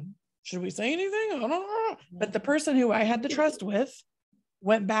 should we say anything? I don't know. But the person who I had the trust with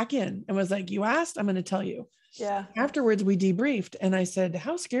went back in and was like, you asked, I'm going to tell you. Yeah. Afterwards, we debriefed and I said,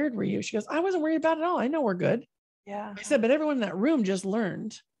 how scared were you? She goes, I wasn't worried about it at all. I know we're good. Yeah. I said, but everyone in that room just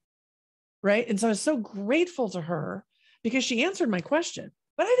learned. Right. And so I was so grateful to her because she answered my question,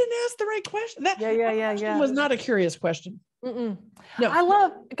 but I didn't ask the right question. That question was not a curious question. No,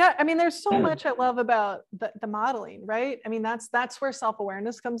 I mean, there's so much I love about the modeling, right? I mean, that's where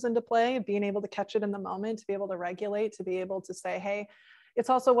self-awareness comes into play, being able to catch it in the moment, to be able to regulate, to be able to say, hey, it's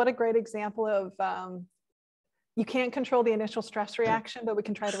also what a great example of, you can't control the initial stress reaction, but we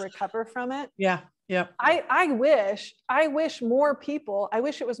can try to recover from it. Yeah. I wish more people, I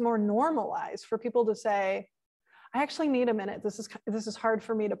wish it was more normalized for people to say, I actually need a minute. This is hard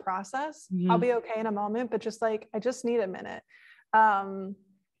for me to process. I'll be okay in a moment, but just like, I just need a minute.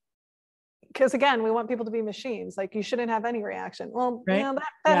 Because again, we want people to be machines. Like, you shouldn't have any reaction. Well, you know,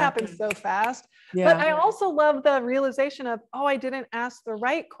 that happens so fast. But I also love the realization of, oh, I didn't ask the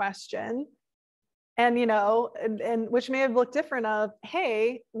right question. And, and which may have looked different of,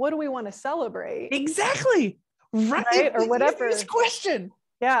 hey, what do we want to celebrate? Exactly. Right. Or whatever. This question.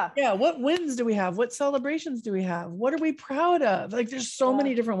 Yeah. Yeah. What wins do we have? What celebrations do we have? What are we proud of? Like, there's so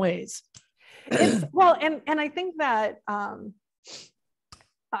many different ways. Well, and I think that,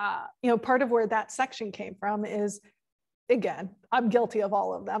 part of where that section came from is, again, I'm guilty of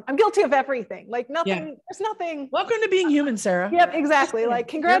all of them. I'm guilty of everything. Like nothing, there's nothing. Welcome to being human, Sarah. Yep, exactly.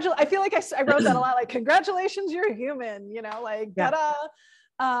 Like I feel like I wrote that a lot, like, congratulations, you're human, like, ta-da.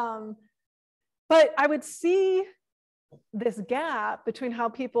 But I would see this gap between how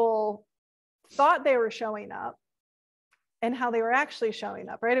people thought they were showing up and how they were actually showing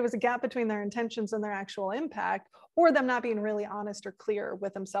up, right? It was a gap between their intentions and their actual impact, or them not being really honest or clear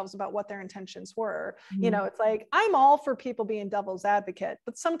with themselves about what their intentions were. Mm-hmm. It's like, I'm all for people being devil's advocate,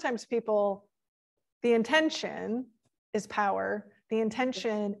 but sometimes the intention is power. The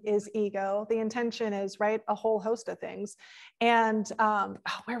intention is ego. The intention is, right, a whole host of things. And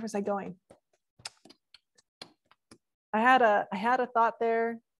where was I going? I had a thought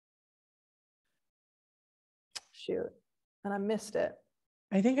there. Shoot. And I missed it.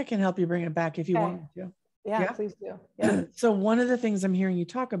 I think I can help you bring it back if you want me to. Yeah, please do. Yeah. So one of the things I'm hearing you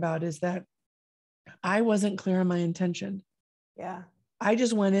talk about is that I wasn't clear on my intention. Yeah. I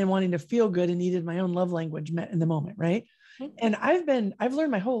just went in wanting to feel good and needed my own love language met in the moment, right? Mm-hmm. And I've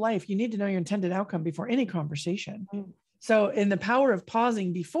learned my whole life, you need to know your intended outcome before any conversation. Mm-hmm. So in the power of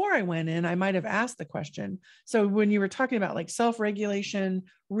pausing before I went in, I might have asked the question. So when you were talking about like self-regulation,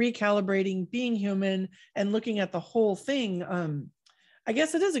 recalibrating, being human, and looking at the whole thing, I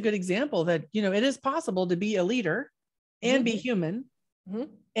guess it is a good example that, it is possible to be a leader and mm-hmm. be human mm-hmm.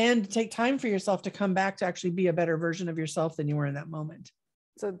 and take time for yourself to come back to actually be a better version of yourself than you were in that moment.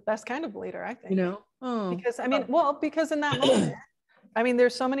 It's the best kind of leader, I think. Because in that moment,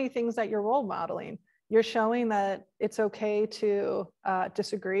 there's so many things that you're role modeling. You're showing that it's okay to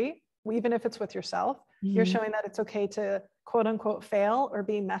disagree, even if it's with yourself. Mm-hmm. You're showing that it's okay to quote unquote fail or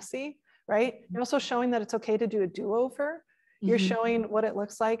be messy, right? Mm-hmm. You're also showing that it's okay to do a do-over. You're mm-hmm. showing what it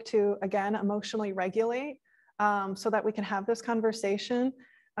looks like to, again, emotionally regulate so that we can have this conversation.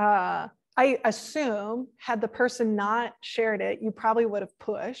 I assume had the person not shared it, you probably would have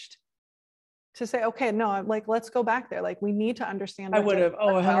pushed to say, okay, no, like, let's go back there. Like, we need to understand. I would have.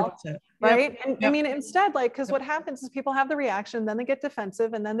 100%. Right. Yep. And instead, like, because what happens is people have the reaction, then they get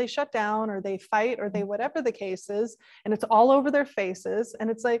defensive and then they shut down or they fight or they, whatever the case is, and it's all over their faces. And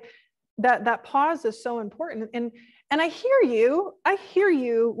it's like that pause is so important. And I hear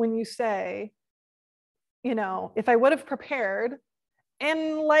you when you say, if I would have prepared.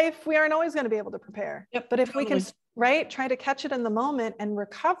 In life, we aren't always going to be able to prepare. Yep, but if we can, right, try to catch it in the moment and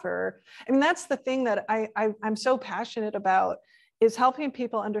recover. That's the thing that I'm so passionate about, is helping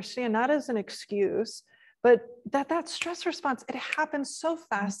people understand, not as an excuse, but that stress response, it happens so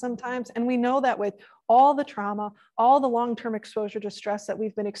fast sometimes. And we know that with all the trauma, all the long-term exposure to stress that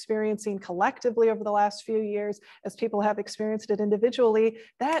we've been experiencing collectively over the last few years, as people have experienced it individually,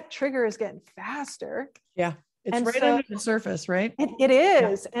 that trigger is getting faster. Yeah. It's under the surface, right? It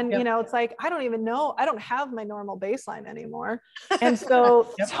is. Yeah. And, it's like, I don't even know, I don't have my normal baseline anymore. And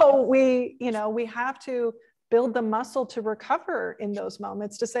so, so we have to build the muscle to recover in those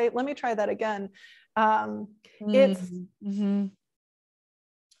moments, to say, let me try that again. I think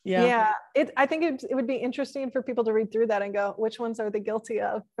it would be interesting for people to read through that and go, which ones are they guilty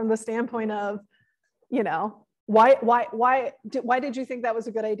of, from the standpoint of, why did you think that was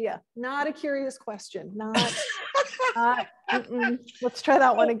a good idea? Not a curious question. Let's try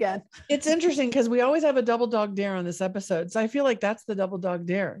that one again. It's interesting because we always have a double dog dare on this episode. So I feel like that's the double dog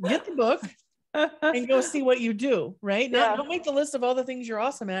dare. Get the book and go see what you do, right? Don't make the list of all the things you're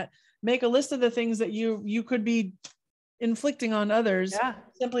awesome at. Make a list of the things that you could be inflicting on others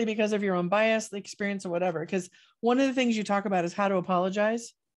simply because of your own bias, the experience, or whatever. Because one of the things you talk about is how to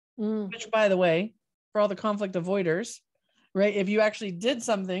apologize, which, by the way, for all the conflict avoiders, right? If you actually did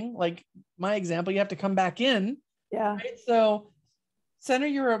something, like my example, you have to come back in. Yeah. Right? So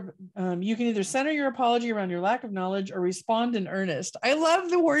you can either center your apology around your lack of knowledge or respond in earnest. I love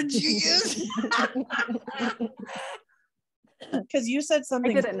the words you use. Because you said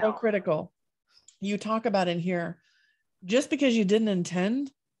something so critical. You talk about in here, just because you didn't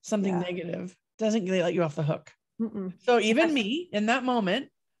intend something negative doesn't let you off the hook. So even me in that moment,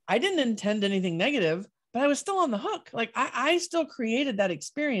 I didn't intend anything negative, but I was still on the hook. Like I still created that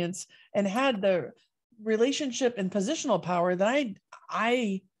experience and had the relationship and positional power that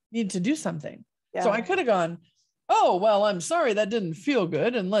I need to do something. Yeah. So I could have gone, oh, well, I'm sorry, that didn't feel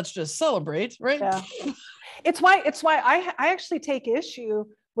good, and let's just celebrate, right? Yeah. It's why I actually take issue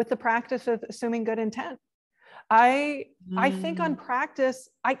with the practice of assuming good intent. I think on practice,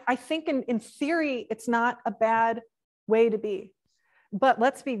 I think in theory, it's not a bad way to be, but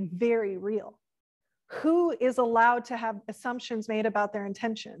let's be very real. Who is allowed to have assumptions made about their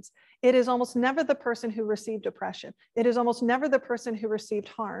intentions? It is almost never the person who received oppression. It is almost never the person who received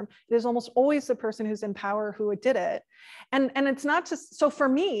harm. It is almost always the person who's in power who did it. And it's not just, so for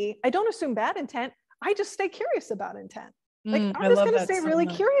me, I don't assume bad intent. I just stay curious about intent. Like, I'm just going to stay really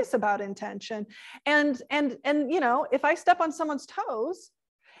curious about intention. And, you know, if I step on someone's toes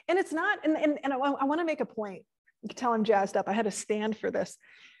and it's not, and I want to make a point. You can tell I'm jazzed up. I had to stand for this.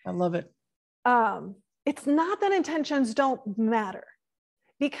 I love it. It's not that intentions don't matter,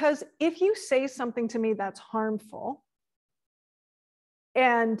 because if you say something to me that's harmful,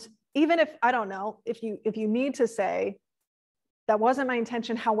 and even if, I don't know, if you need to say, that wasn't my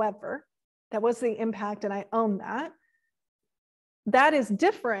intention, however, that was the impact and I own that, that is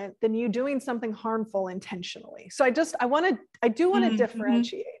different than you doing something harmful intentionally. So I do want to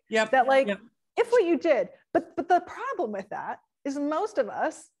differentiate that, like, if what you did, but the problem with that is most of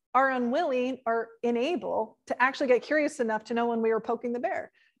us are unwilling or unable to actually get curious enough to know when we were poking the bear,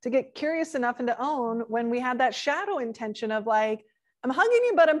 to get curious enough and to own when we had that shadow intention of like, I'm hugging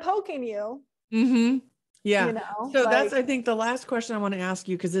you, but I'm poking you. Yeah. You know, so like, that's, I think, the last question I want to ask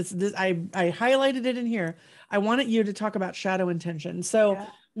you, because it's this, I highlighted it in here. I wanted you to talk about shadow intention. So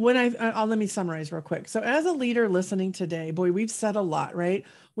when let me summarize real quick. So as a leader listening today, boy, we've said a lot, right?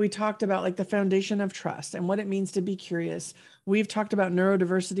 We talked about like the foundation of trust and what it means to be curious. We've talked about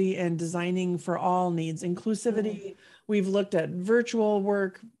neurodiversity and designing for all needs, inclusivity. We've looked at virtual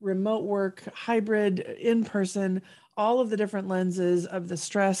work, remote work, hybrid, in-person, all of the different lenses of the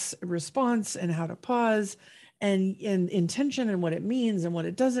stress response and how to pause, and intention and what it means and what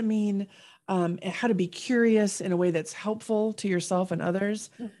it doesn't mean, and how to be curious in a way that's helpful to yourself and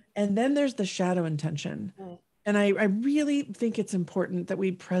others. And then there's the shadow intention. And I really think it's important that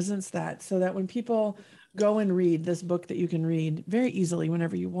we presence that, so that when people go and read this book that you can read very easily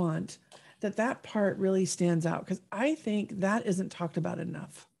whenever you want, that part really stands out, because I think that isn't talked about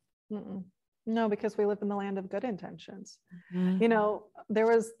enough. No, because we live in the land of good intentions. You know, there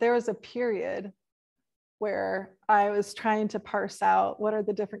was a period where I was trying to parse out what are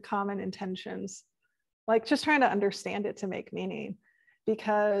the different common intentions, like just trying to understand it to make meaning,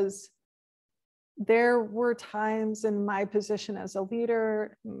 because there were times in my position as a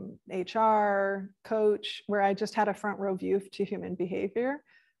leader, HR coach, where I just had a front row view to human behavior,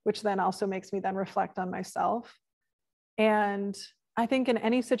 which then also makes me then reflect on myself. And I think in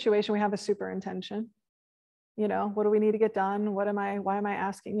any situation, we have a super intention. You know, what do we need to get done? Why am I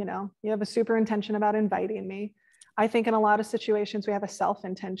asking? You know, you have a super intention about inviting me. I think in a lot of situations, we have a self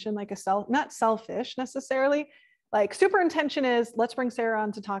intention, like not selfish necessarily. Like super intention is, let's bring Sarah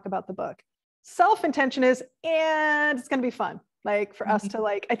on to talk about the book. Self intention is, and it's going to be fun. Like for us to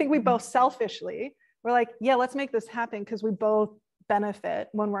like, I think we both selfishly, we're like, yeah, let's make this happen because we both benefit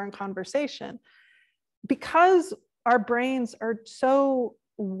when we're in conversation. Because our brains are so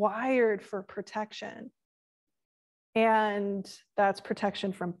wired for protection. And that's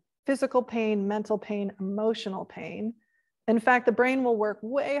protection from physical pain, mental pain, emotional pain. In fact, the brain will work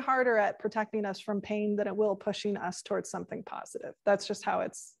way harder at protecting us from pain than it will pushing us towards something positive. That's just how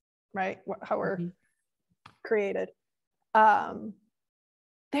it's, right? How we're created.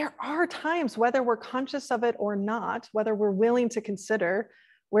 There are times, whether we're conscious of it or not, whether we're willing to consider,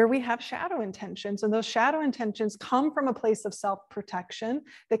 where we have shadow intentions. And those shadow intentions come from a place of self-protection.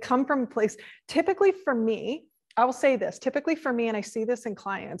 They come from a place, typically for me, I will say this, typically for me, and I see this in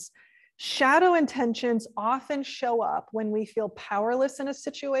clients, shadow intentions often show up when we feel powerless in a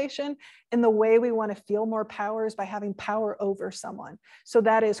situation, and the way we want to feel more power is by having power over someone. So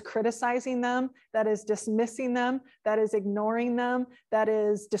that is criticizing them, that is dismissing them, that is ignoring them, that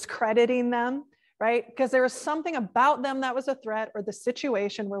is discrediting them, right? Because there is something about them that was a threat, or the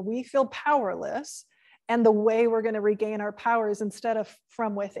situation where we feel powerless. And the way we're going to regain our power is, instead of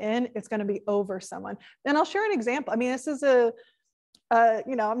from within, it's going to be over someone. And I'll share an example. I mean, this is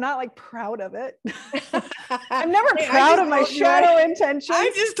you know, I'm not like proud of it. I'm never proud of my shadow intentions.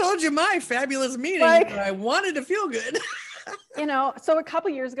 I just told you my fabulous meeting. Like, I wanted to feel good. You know, so a couple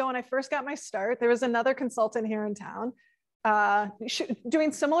years ago when I first got my start, there was another consultant here in town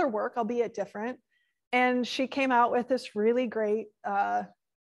doing similar work, albeit different. And she came out with this really great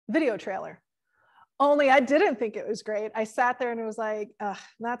video trailer. Only I didn't think it was great. I sat there and it was like,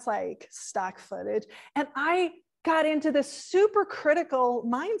 that's like stock footage. And I got into this super critical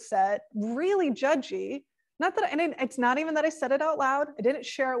mindset, really judgy. Not that, and it's not even that I said it out loud. I didn't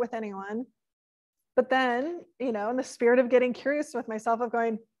share it with anyone. But then, you know, in the spirit of getting curious with myself, of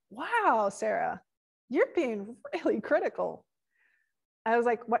going, wow, Sarah, you're being really critical. I was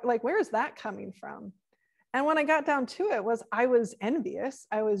like, what, like, where is that coming from? And when I got down to it, I was envious.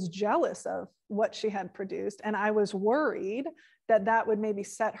 I was jealous of what she had produced. And I was worried that that would maybe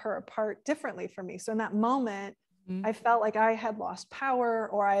set her apart differently from me. So in that moment, I felt like I had lost power,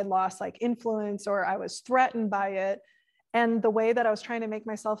 or I had lost like influence, or I was threatened by it. And the way that I was trying to make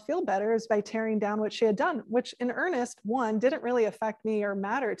myself feel better is by tearing down what she had done, which in earnest, one, didn't really affect me or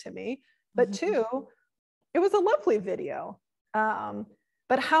matter to me. But two, it was a lovely video.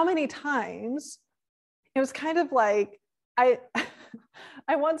 But how many times, it was kind of like, I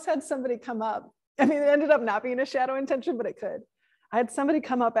once had somebody come up. I mean, it ended up not being a shadow intention, but it could. I had somebody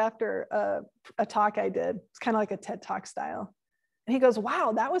come up after a talk I did. It's kind of like a TED Talk style. And he goes,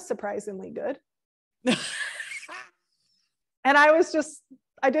 wow, that was surprisingly good. And I was just,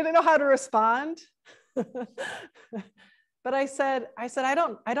 I didn't know how to respond. But I said, I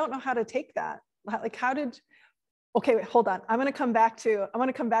don't know how to take that. Like, okay, wait, hold on. I'm going to come back to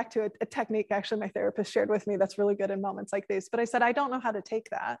a technique actually my therapist shared with me that's really good in moments like these. But I said, I don't know how to take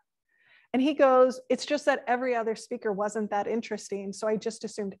that. And he goes, it's just that every other speaker wasn't that interesting. So I just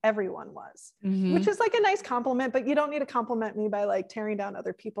assumed everyone was, which is like a nice compliment, but you don't need to compliment me by like tearing down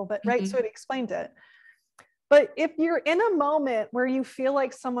other people, but right. So it explained it. But if you're in a moment where you feel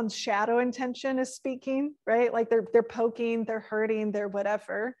like someone's shadow intention is speaking, right? Like they're poking, they're hurting, they're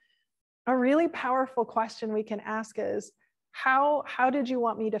whatever. A really powerful question we can ask is, how did you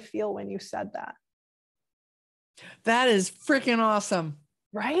want me to feel when you said that? That is freaking awesome.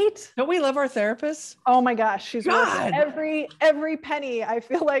 Right? Don't we love our therapists? Oh my gosh, she's worth every penny. I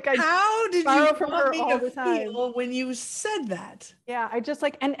feel like how did you from her all the time feel when you said that? Yeah, I just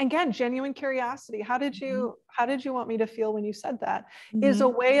like, and again, genuine curiosity. How did you want me to feel when you said that? Is a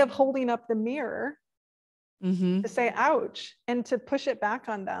way of holding up the mirror to say ouch and to push it back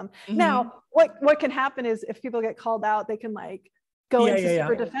on them. Now, what can happen is if people get called out, they can like go into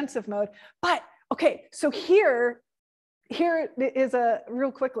super defensive mode. But okay, so here is a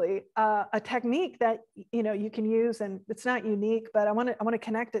technique that you can use, and it's not unique, but I want to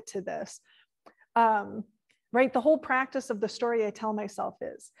connect it to this. Right, the whole practice of the story I tell myself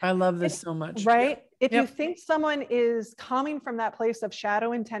is. I love this so much. Right, if you think someone is coming from that place of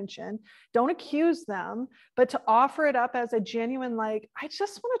shadow intention, don't accuse them, but to offer it up as a genuine, like, I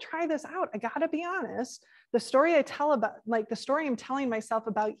just want to try this out. I got to be honest. The story I tell about, like the story I'm telling myself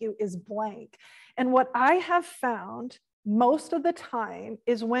about you is blank. And what I have found most of the time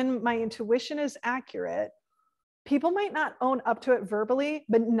is when my intuition is accurate, people might not own up to it verbally,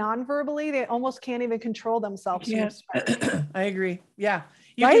 but non-verbally, they almost can't even control themselves. Yeah. I agree. Yeah.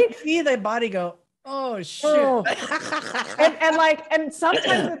 You can see the body go, oh shit. Oh. and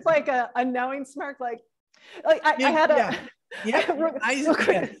sometimes it's like a knowing smirk, like I had a real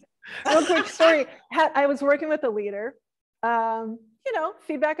quick story. I was working with a leader,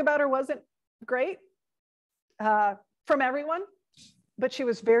 feedback about her wasn't great from everyone, but she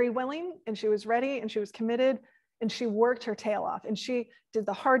was very willing and she was ready and she was committed and she worked her tail off and she did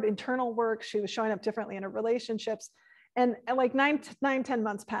the hard internal work. She was showing up differently in her relationships. And like 10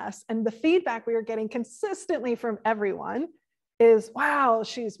 months passed, and the feedback we were getting consistently from everyone is, wow,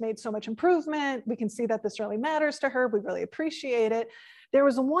 she's made so much improvement. We can see that this really matters to her. We really appreciate it. There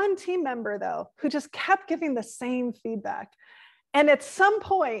was one team member though, who just kept giving the same feedback. And at some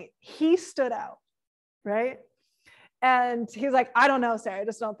point he stood out, right? And he's like, I don't know, Sarah, I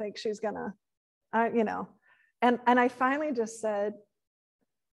just don't think she's gonna, And I finally just said,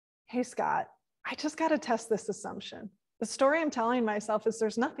 hey, Scott, I just got to test this assumption. The story I'm telling myself is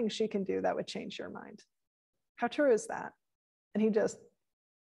there's nothing she can do that would change your mind. How true is that? And he just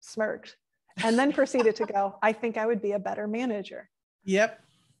smirked and then proceeded to go, I think I would be a better manager. Yep.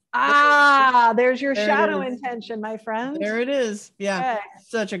 There's your shadow intention, my friend. There it is. Yeah. Okay.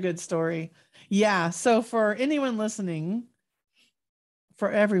 Such a good story. Yeah. So for anyone listening,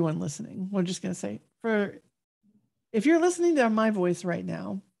 for everyone listening, we're just going to say, if you're listening to my voice right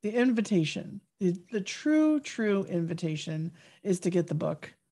now, the invitation, the true invitation is to get the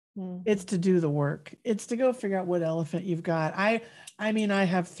book. It's to do the work. It's to go figure out what elephant you've got. I mean, I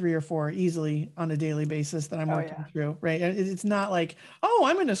have 3 or 4 easily on a daily basis that I'm working through, right? It's not like, oh,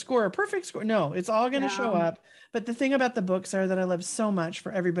 I'm going to score a perfect score. No, it's all going to show up. But the thing about the books that I love so much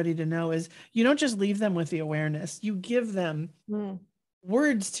for everybody to know is you don't just leave them with the awareness. You give them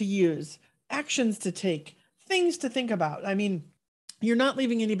words to use, actions to take, things to think about. I mean, you're not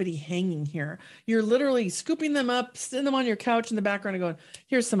leaving anybody hanging here. You're literally scooping them up, sitting them on your couch in the background and going,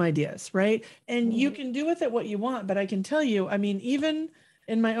 here's some ideas, right? And you can do with it what you want. But I can tell you, I mean, even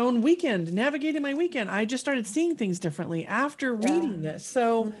in my own weekend, navigating my weekend. I just started seeing things differently after reading this.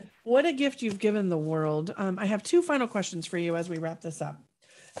 So what a gift you've given the world. I have two final questions for you as we wrap this up.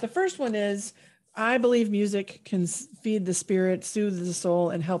 The first one is, I believe music can feed the spirit, soothe the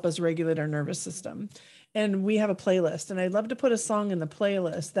soul, and help us regulate our nervous system. And we have a playlist, and I'd love to put a song in the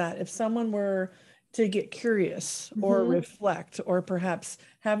playlist that if someone were to get curious or reflect, or perhaps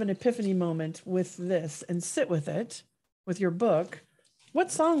have an epiphany moment with this and sit with it, with your book, what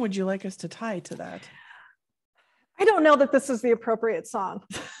song would you like us to tie to that? I don't know that this is the appropriate song.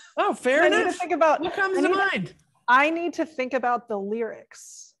 Oh, fair enough. I need to think about what comes to mind. I need to think about the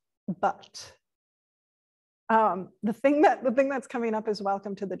lyrics, but the thing that's coming up is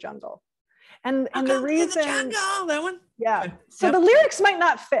 "Welcome to the Jungle," and the reason that one. Yeah. Okay. So the lyrics might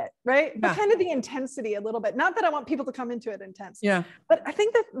not fit, right? But Yeah. kind of the intensity a little bit. Not that I want people to come into it intense. Yeah. But I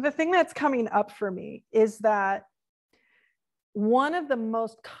think that the thing that's coming up for me is that one of the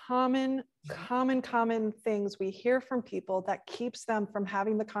most common things we hear from people that keeps them from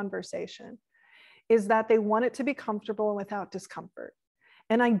having the conversation is that they want it to be comfortable and without discomfort.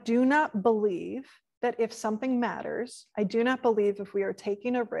 And I do not believe that if something matters, I do not believe if we are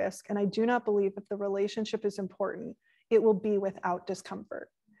taking a risk, and I do not believe if the relationship is important, it will be without discomfort.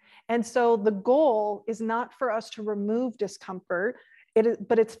 And so the goal is not for us to remove discomfort,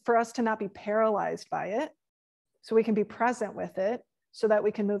 but it's for us to not be paralyzed by it, so we can be present with it, so that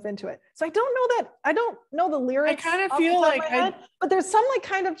we can move into it. So I don't know the lyrics. I kind of feel like but there's some like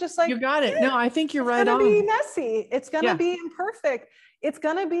kind of just like, you got it. No, I think you're right on. It's gonna be messy. It's gonna be imperfect. It's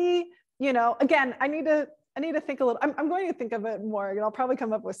gonna be, again, I need to think a little. I'm going to think of it more, and I'll probably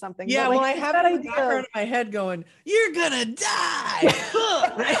come up with something. Yeah, well, I have that in the background of my head going, "You're gonna die."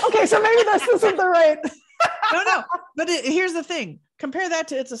 Okay, so maybe this isn't the right. No, but here's the thing. Compare that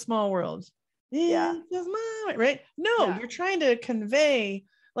to "It's a Small World." Yeah. Right? No, you're trying to convey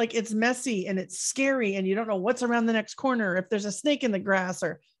like it's messy and it's scary and you don't know what's around the next corner. If there's a snake in the grass,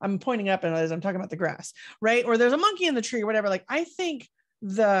 or I'm pointing up and as I'm talking about the grass, right? Or there's a monkey in the tree or whatever. Like, I think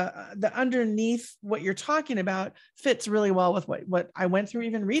the underneath what you're talking about fits really well with what I went through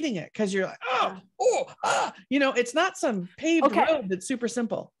even reading it. Cause you're like, it's not some paved road that's super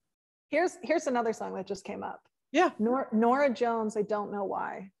simple. Here's another song that just came up. Yeah. Nora Jones, I Don't Know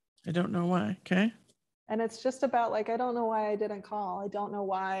Why. I don't know why. Okay. And it's just about like, I don't know why I didn't call. I don't know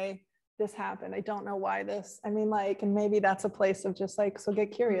why this happened. I don't know why this, and maybe that's a place of just like, so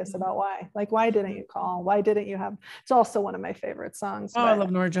get curious about why, like, why didn't you call? Why didn't you have, it's also one of my favorite songs. Oh, I love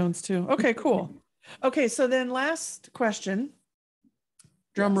Nora Jones too. Okay, cool. Okay. So then last question,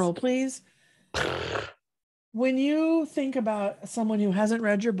 drum roll, please. When you think about someone who hasn't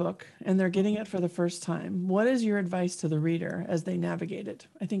read your book and they're getting it for the first time, what is your advice to the reader as they navigate it?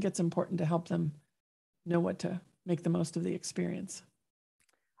 I think it's important to help them know what to make the most of the experience.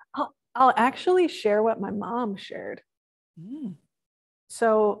 I'll actually share what my mom shared.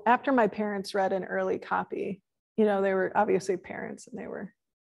 So after my parents read an early copy, they were obviously parents, and they were,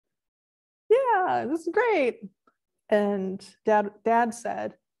 yeah, this is great. And dad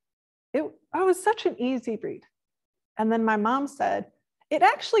said, it was such an easy read. And then my mom said, it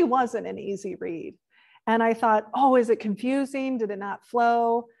actually wasn't an easy read. And I thought, oh, is it confusing? Did it not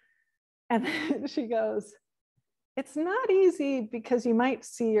flow? And then she goes, it's not easy because you might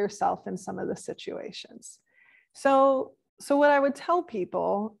see yourself in some of the situations. So what I would tell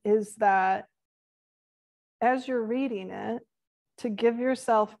people is that as you're reading it, to give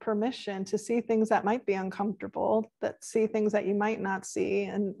yourself permission to see things that might be uncomfortable, that see things that you might not see.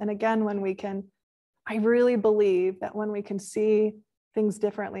 And again, I really believe that when we can see things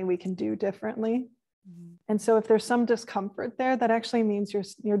differently, we can do differently. And so if there's some discomfort there, that actually means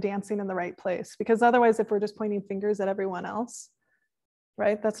you're dancing in the right place, because otherwise, if we're just pointing fingers at everyone else,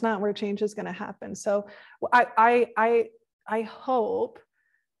 right, that's not where change is going to happen. So I hope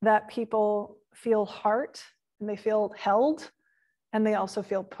that people feel heart, and they feel held, and they also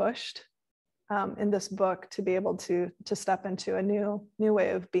feel pushed in this book to be able to step into a new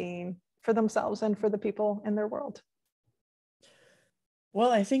way of being for themselves and for the people in their world. Well,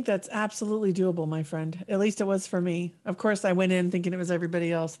 I think that's absolutely doable, my friend. At least it was for me. Of course, I went in thinking it was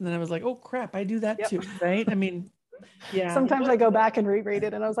everybody else, and then I was like, oh crap, I do that too, right? I mean, yeah. Sometimes I go back and reread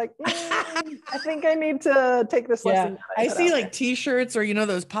it, and I was like, I think I need to take this lesson. I see like T-shirts, or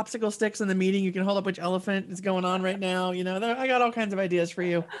those popsicle sticks in the meeting. You can hold up which elephant is going on right now. I got all kinds of ideas for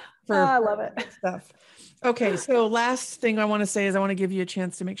you. I love it. Stuff. Okay, so last thing I want to say is I want to give you a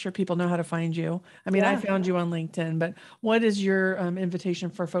chance to make sure people know how to find you. I found you on LinkedIn, but what is your invitation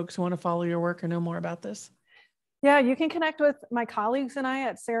for folks who want to follow your work or know more about this? Yeah, you can connect with my colleagues and I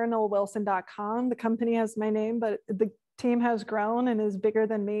at sarahnollwilson.com. The company has my name, but the team has grown and is bigger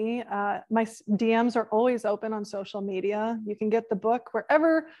than me. My DMs are always open on social media. You can get the book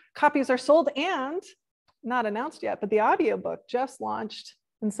wherever copies are sold, and not announced yet, but the audiobook just launched.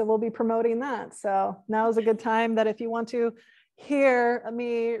 And so we'll be promoting that. So now is a good time that if you want to hear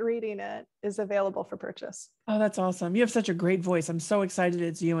me reading it, is available for purchase. Oh, that's awesome. You have such a great voice. I'm so excited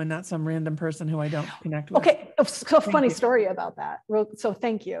it's you and not some random person who I don't connect with. Okay, so funny story about that. So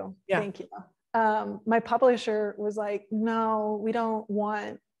thank you. Yeah. Thank you. My publisher was like, no, we don't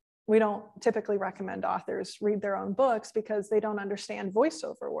typically recommend authors read their own books because they don't understand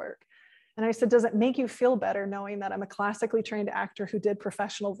voiceover work. And I said, does it make you feel better knowing that I'm a classically trained actor who did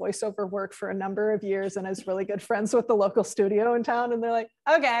professional voiceover work for a number of years and is really good friends with the local studio in town? And they're like,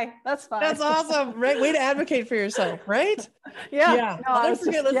 okay, that's fine. That's awesome, right? Way to advocate for yourself, right? Yeah. No,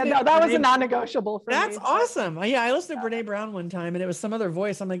 that was a non-negotiable for me. That's awesome. Yeah, I listened to Brene Brown one time and it was some other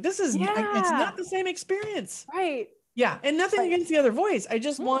voice. I'm like, this is, it's not the same experience. Right. Yeah. And nothing against the other voice. I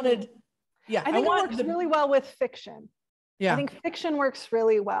just wanted, I think it works really well with fiction. Yeah. I think fiction works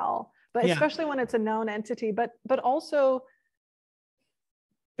really well. But especially when it's a known entity, but also.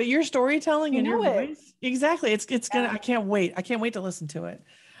 But your storytelling and your voice, exactly. It's gonna. I can't wait. I can't wait to listen to it.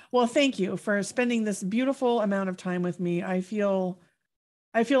 Well, thank you for spending this beautiful amount of time with me. I feel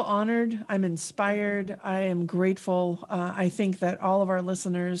honored. I'm inspired. I am grateful. I think that all of our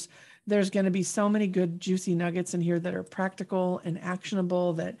listeners, there's going to be so many good juicy nuggets in here that are practical and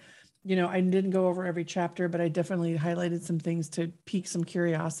actionable. That, you know, I didn't go over every chapter, but I definitely highlighted some things to pique some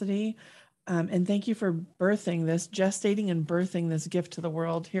curiosity. And thank you for gestating and birthing this gift to the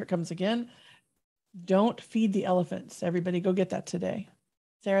world. Here it comes again. Don't feed the elephants. Everybody go get that today.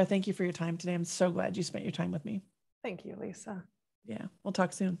 Sarah, thank you for your time today. I'm so glad you spent your time with me. Thank you, Lisa. Yeah, we'll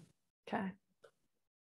talk soon. Okay.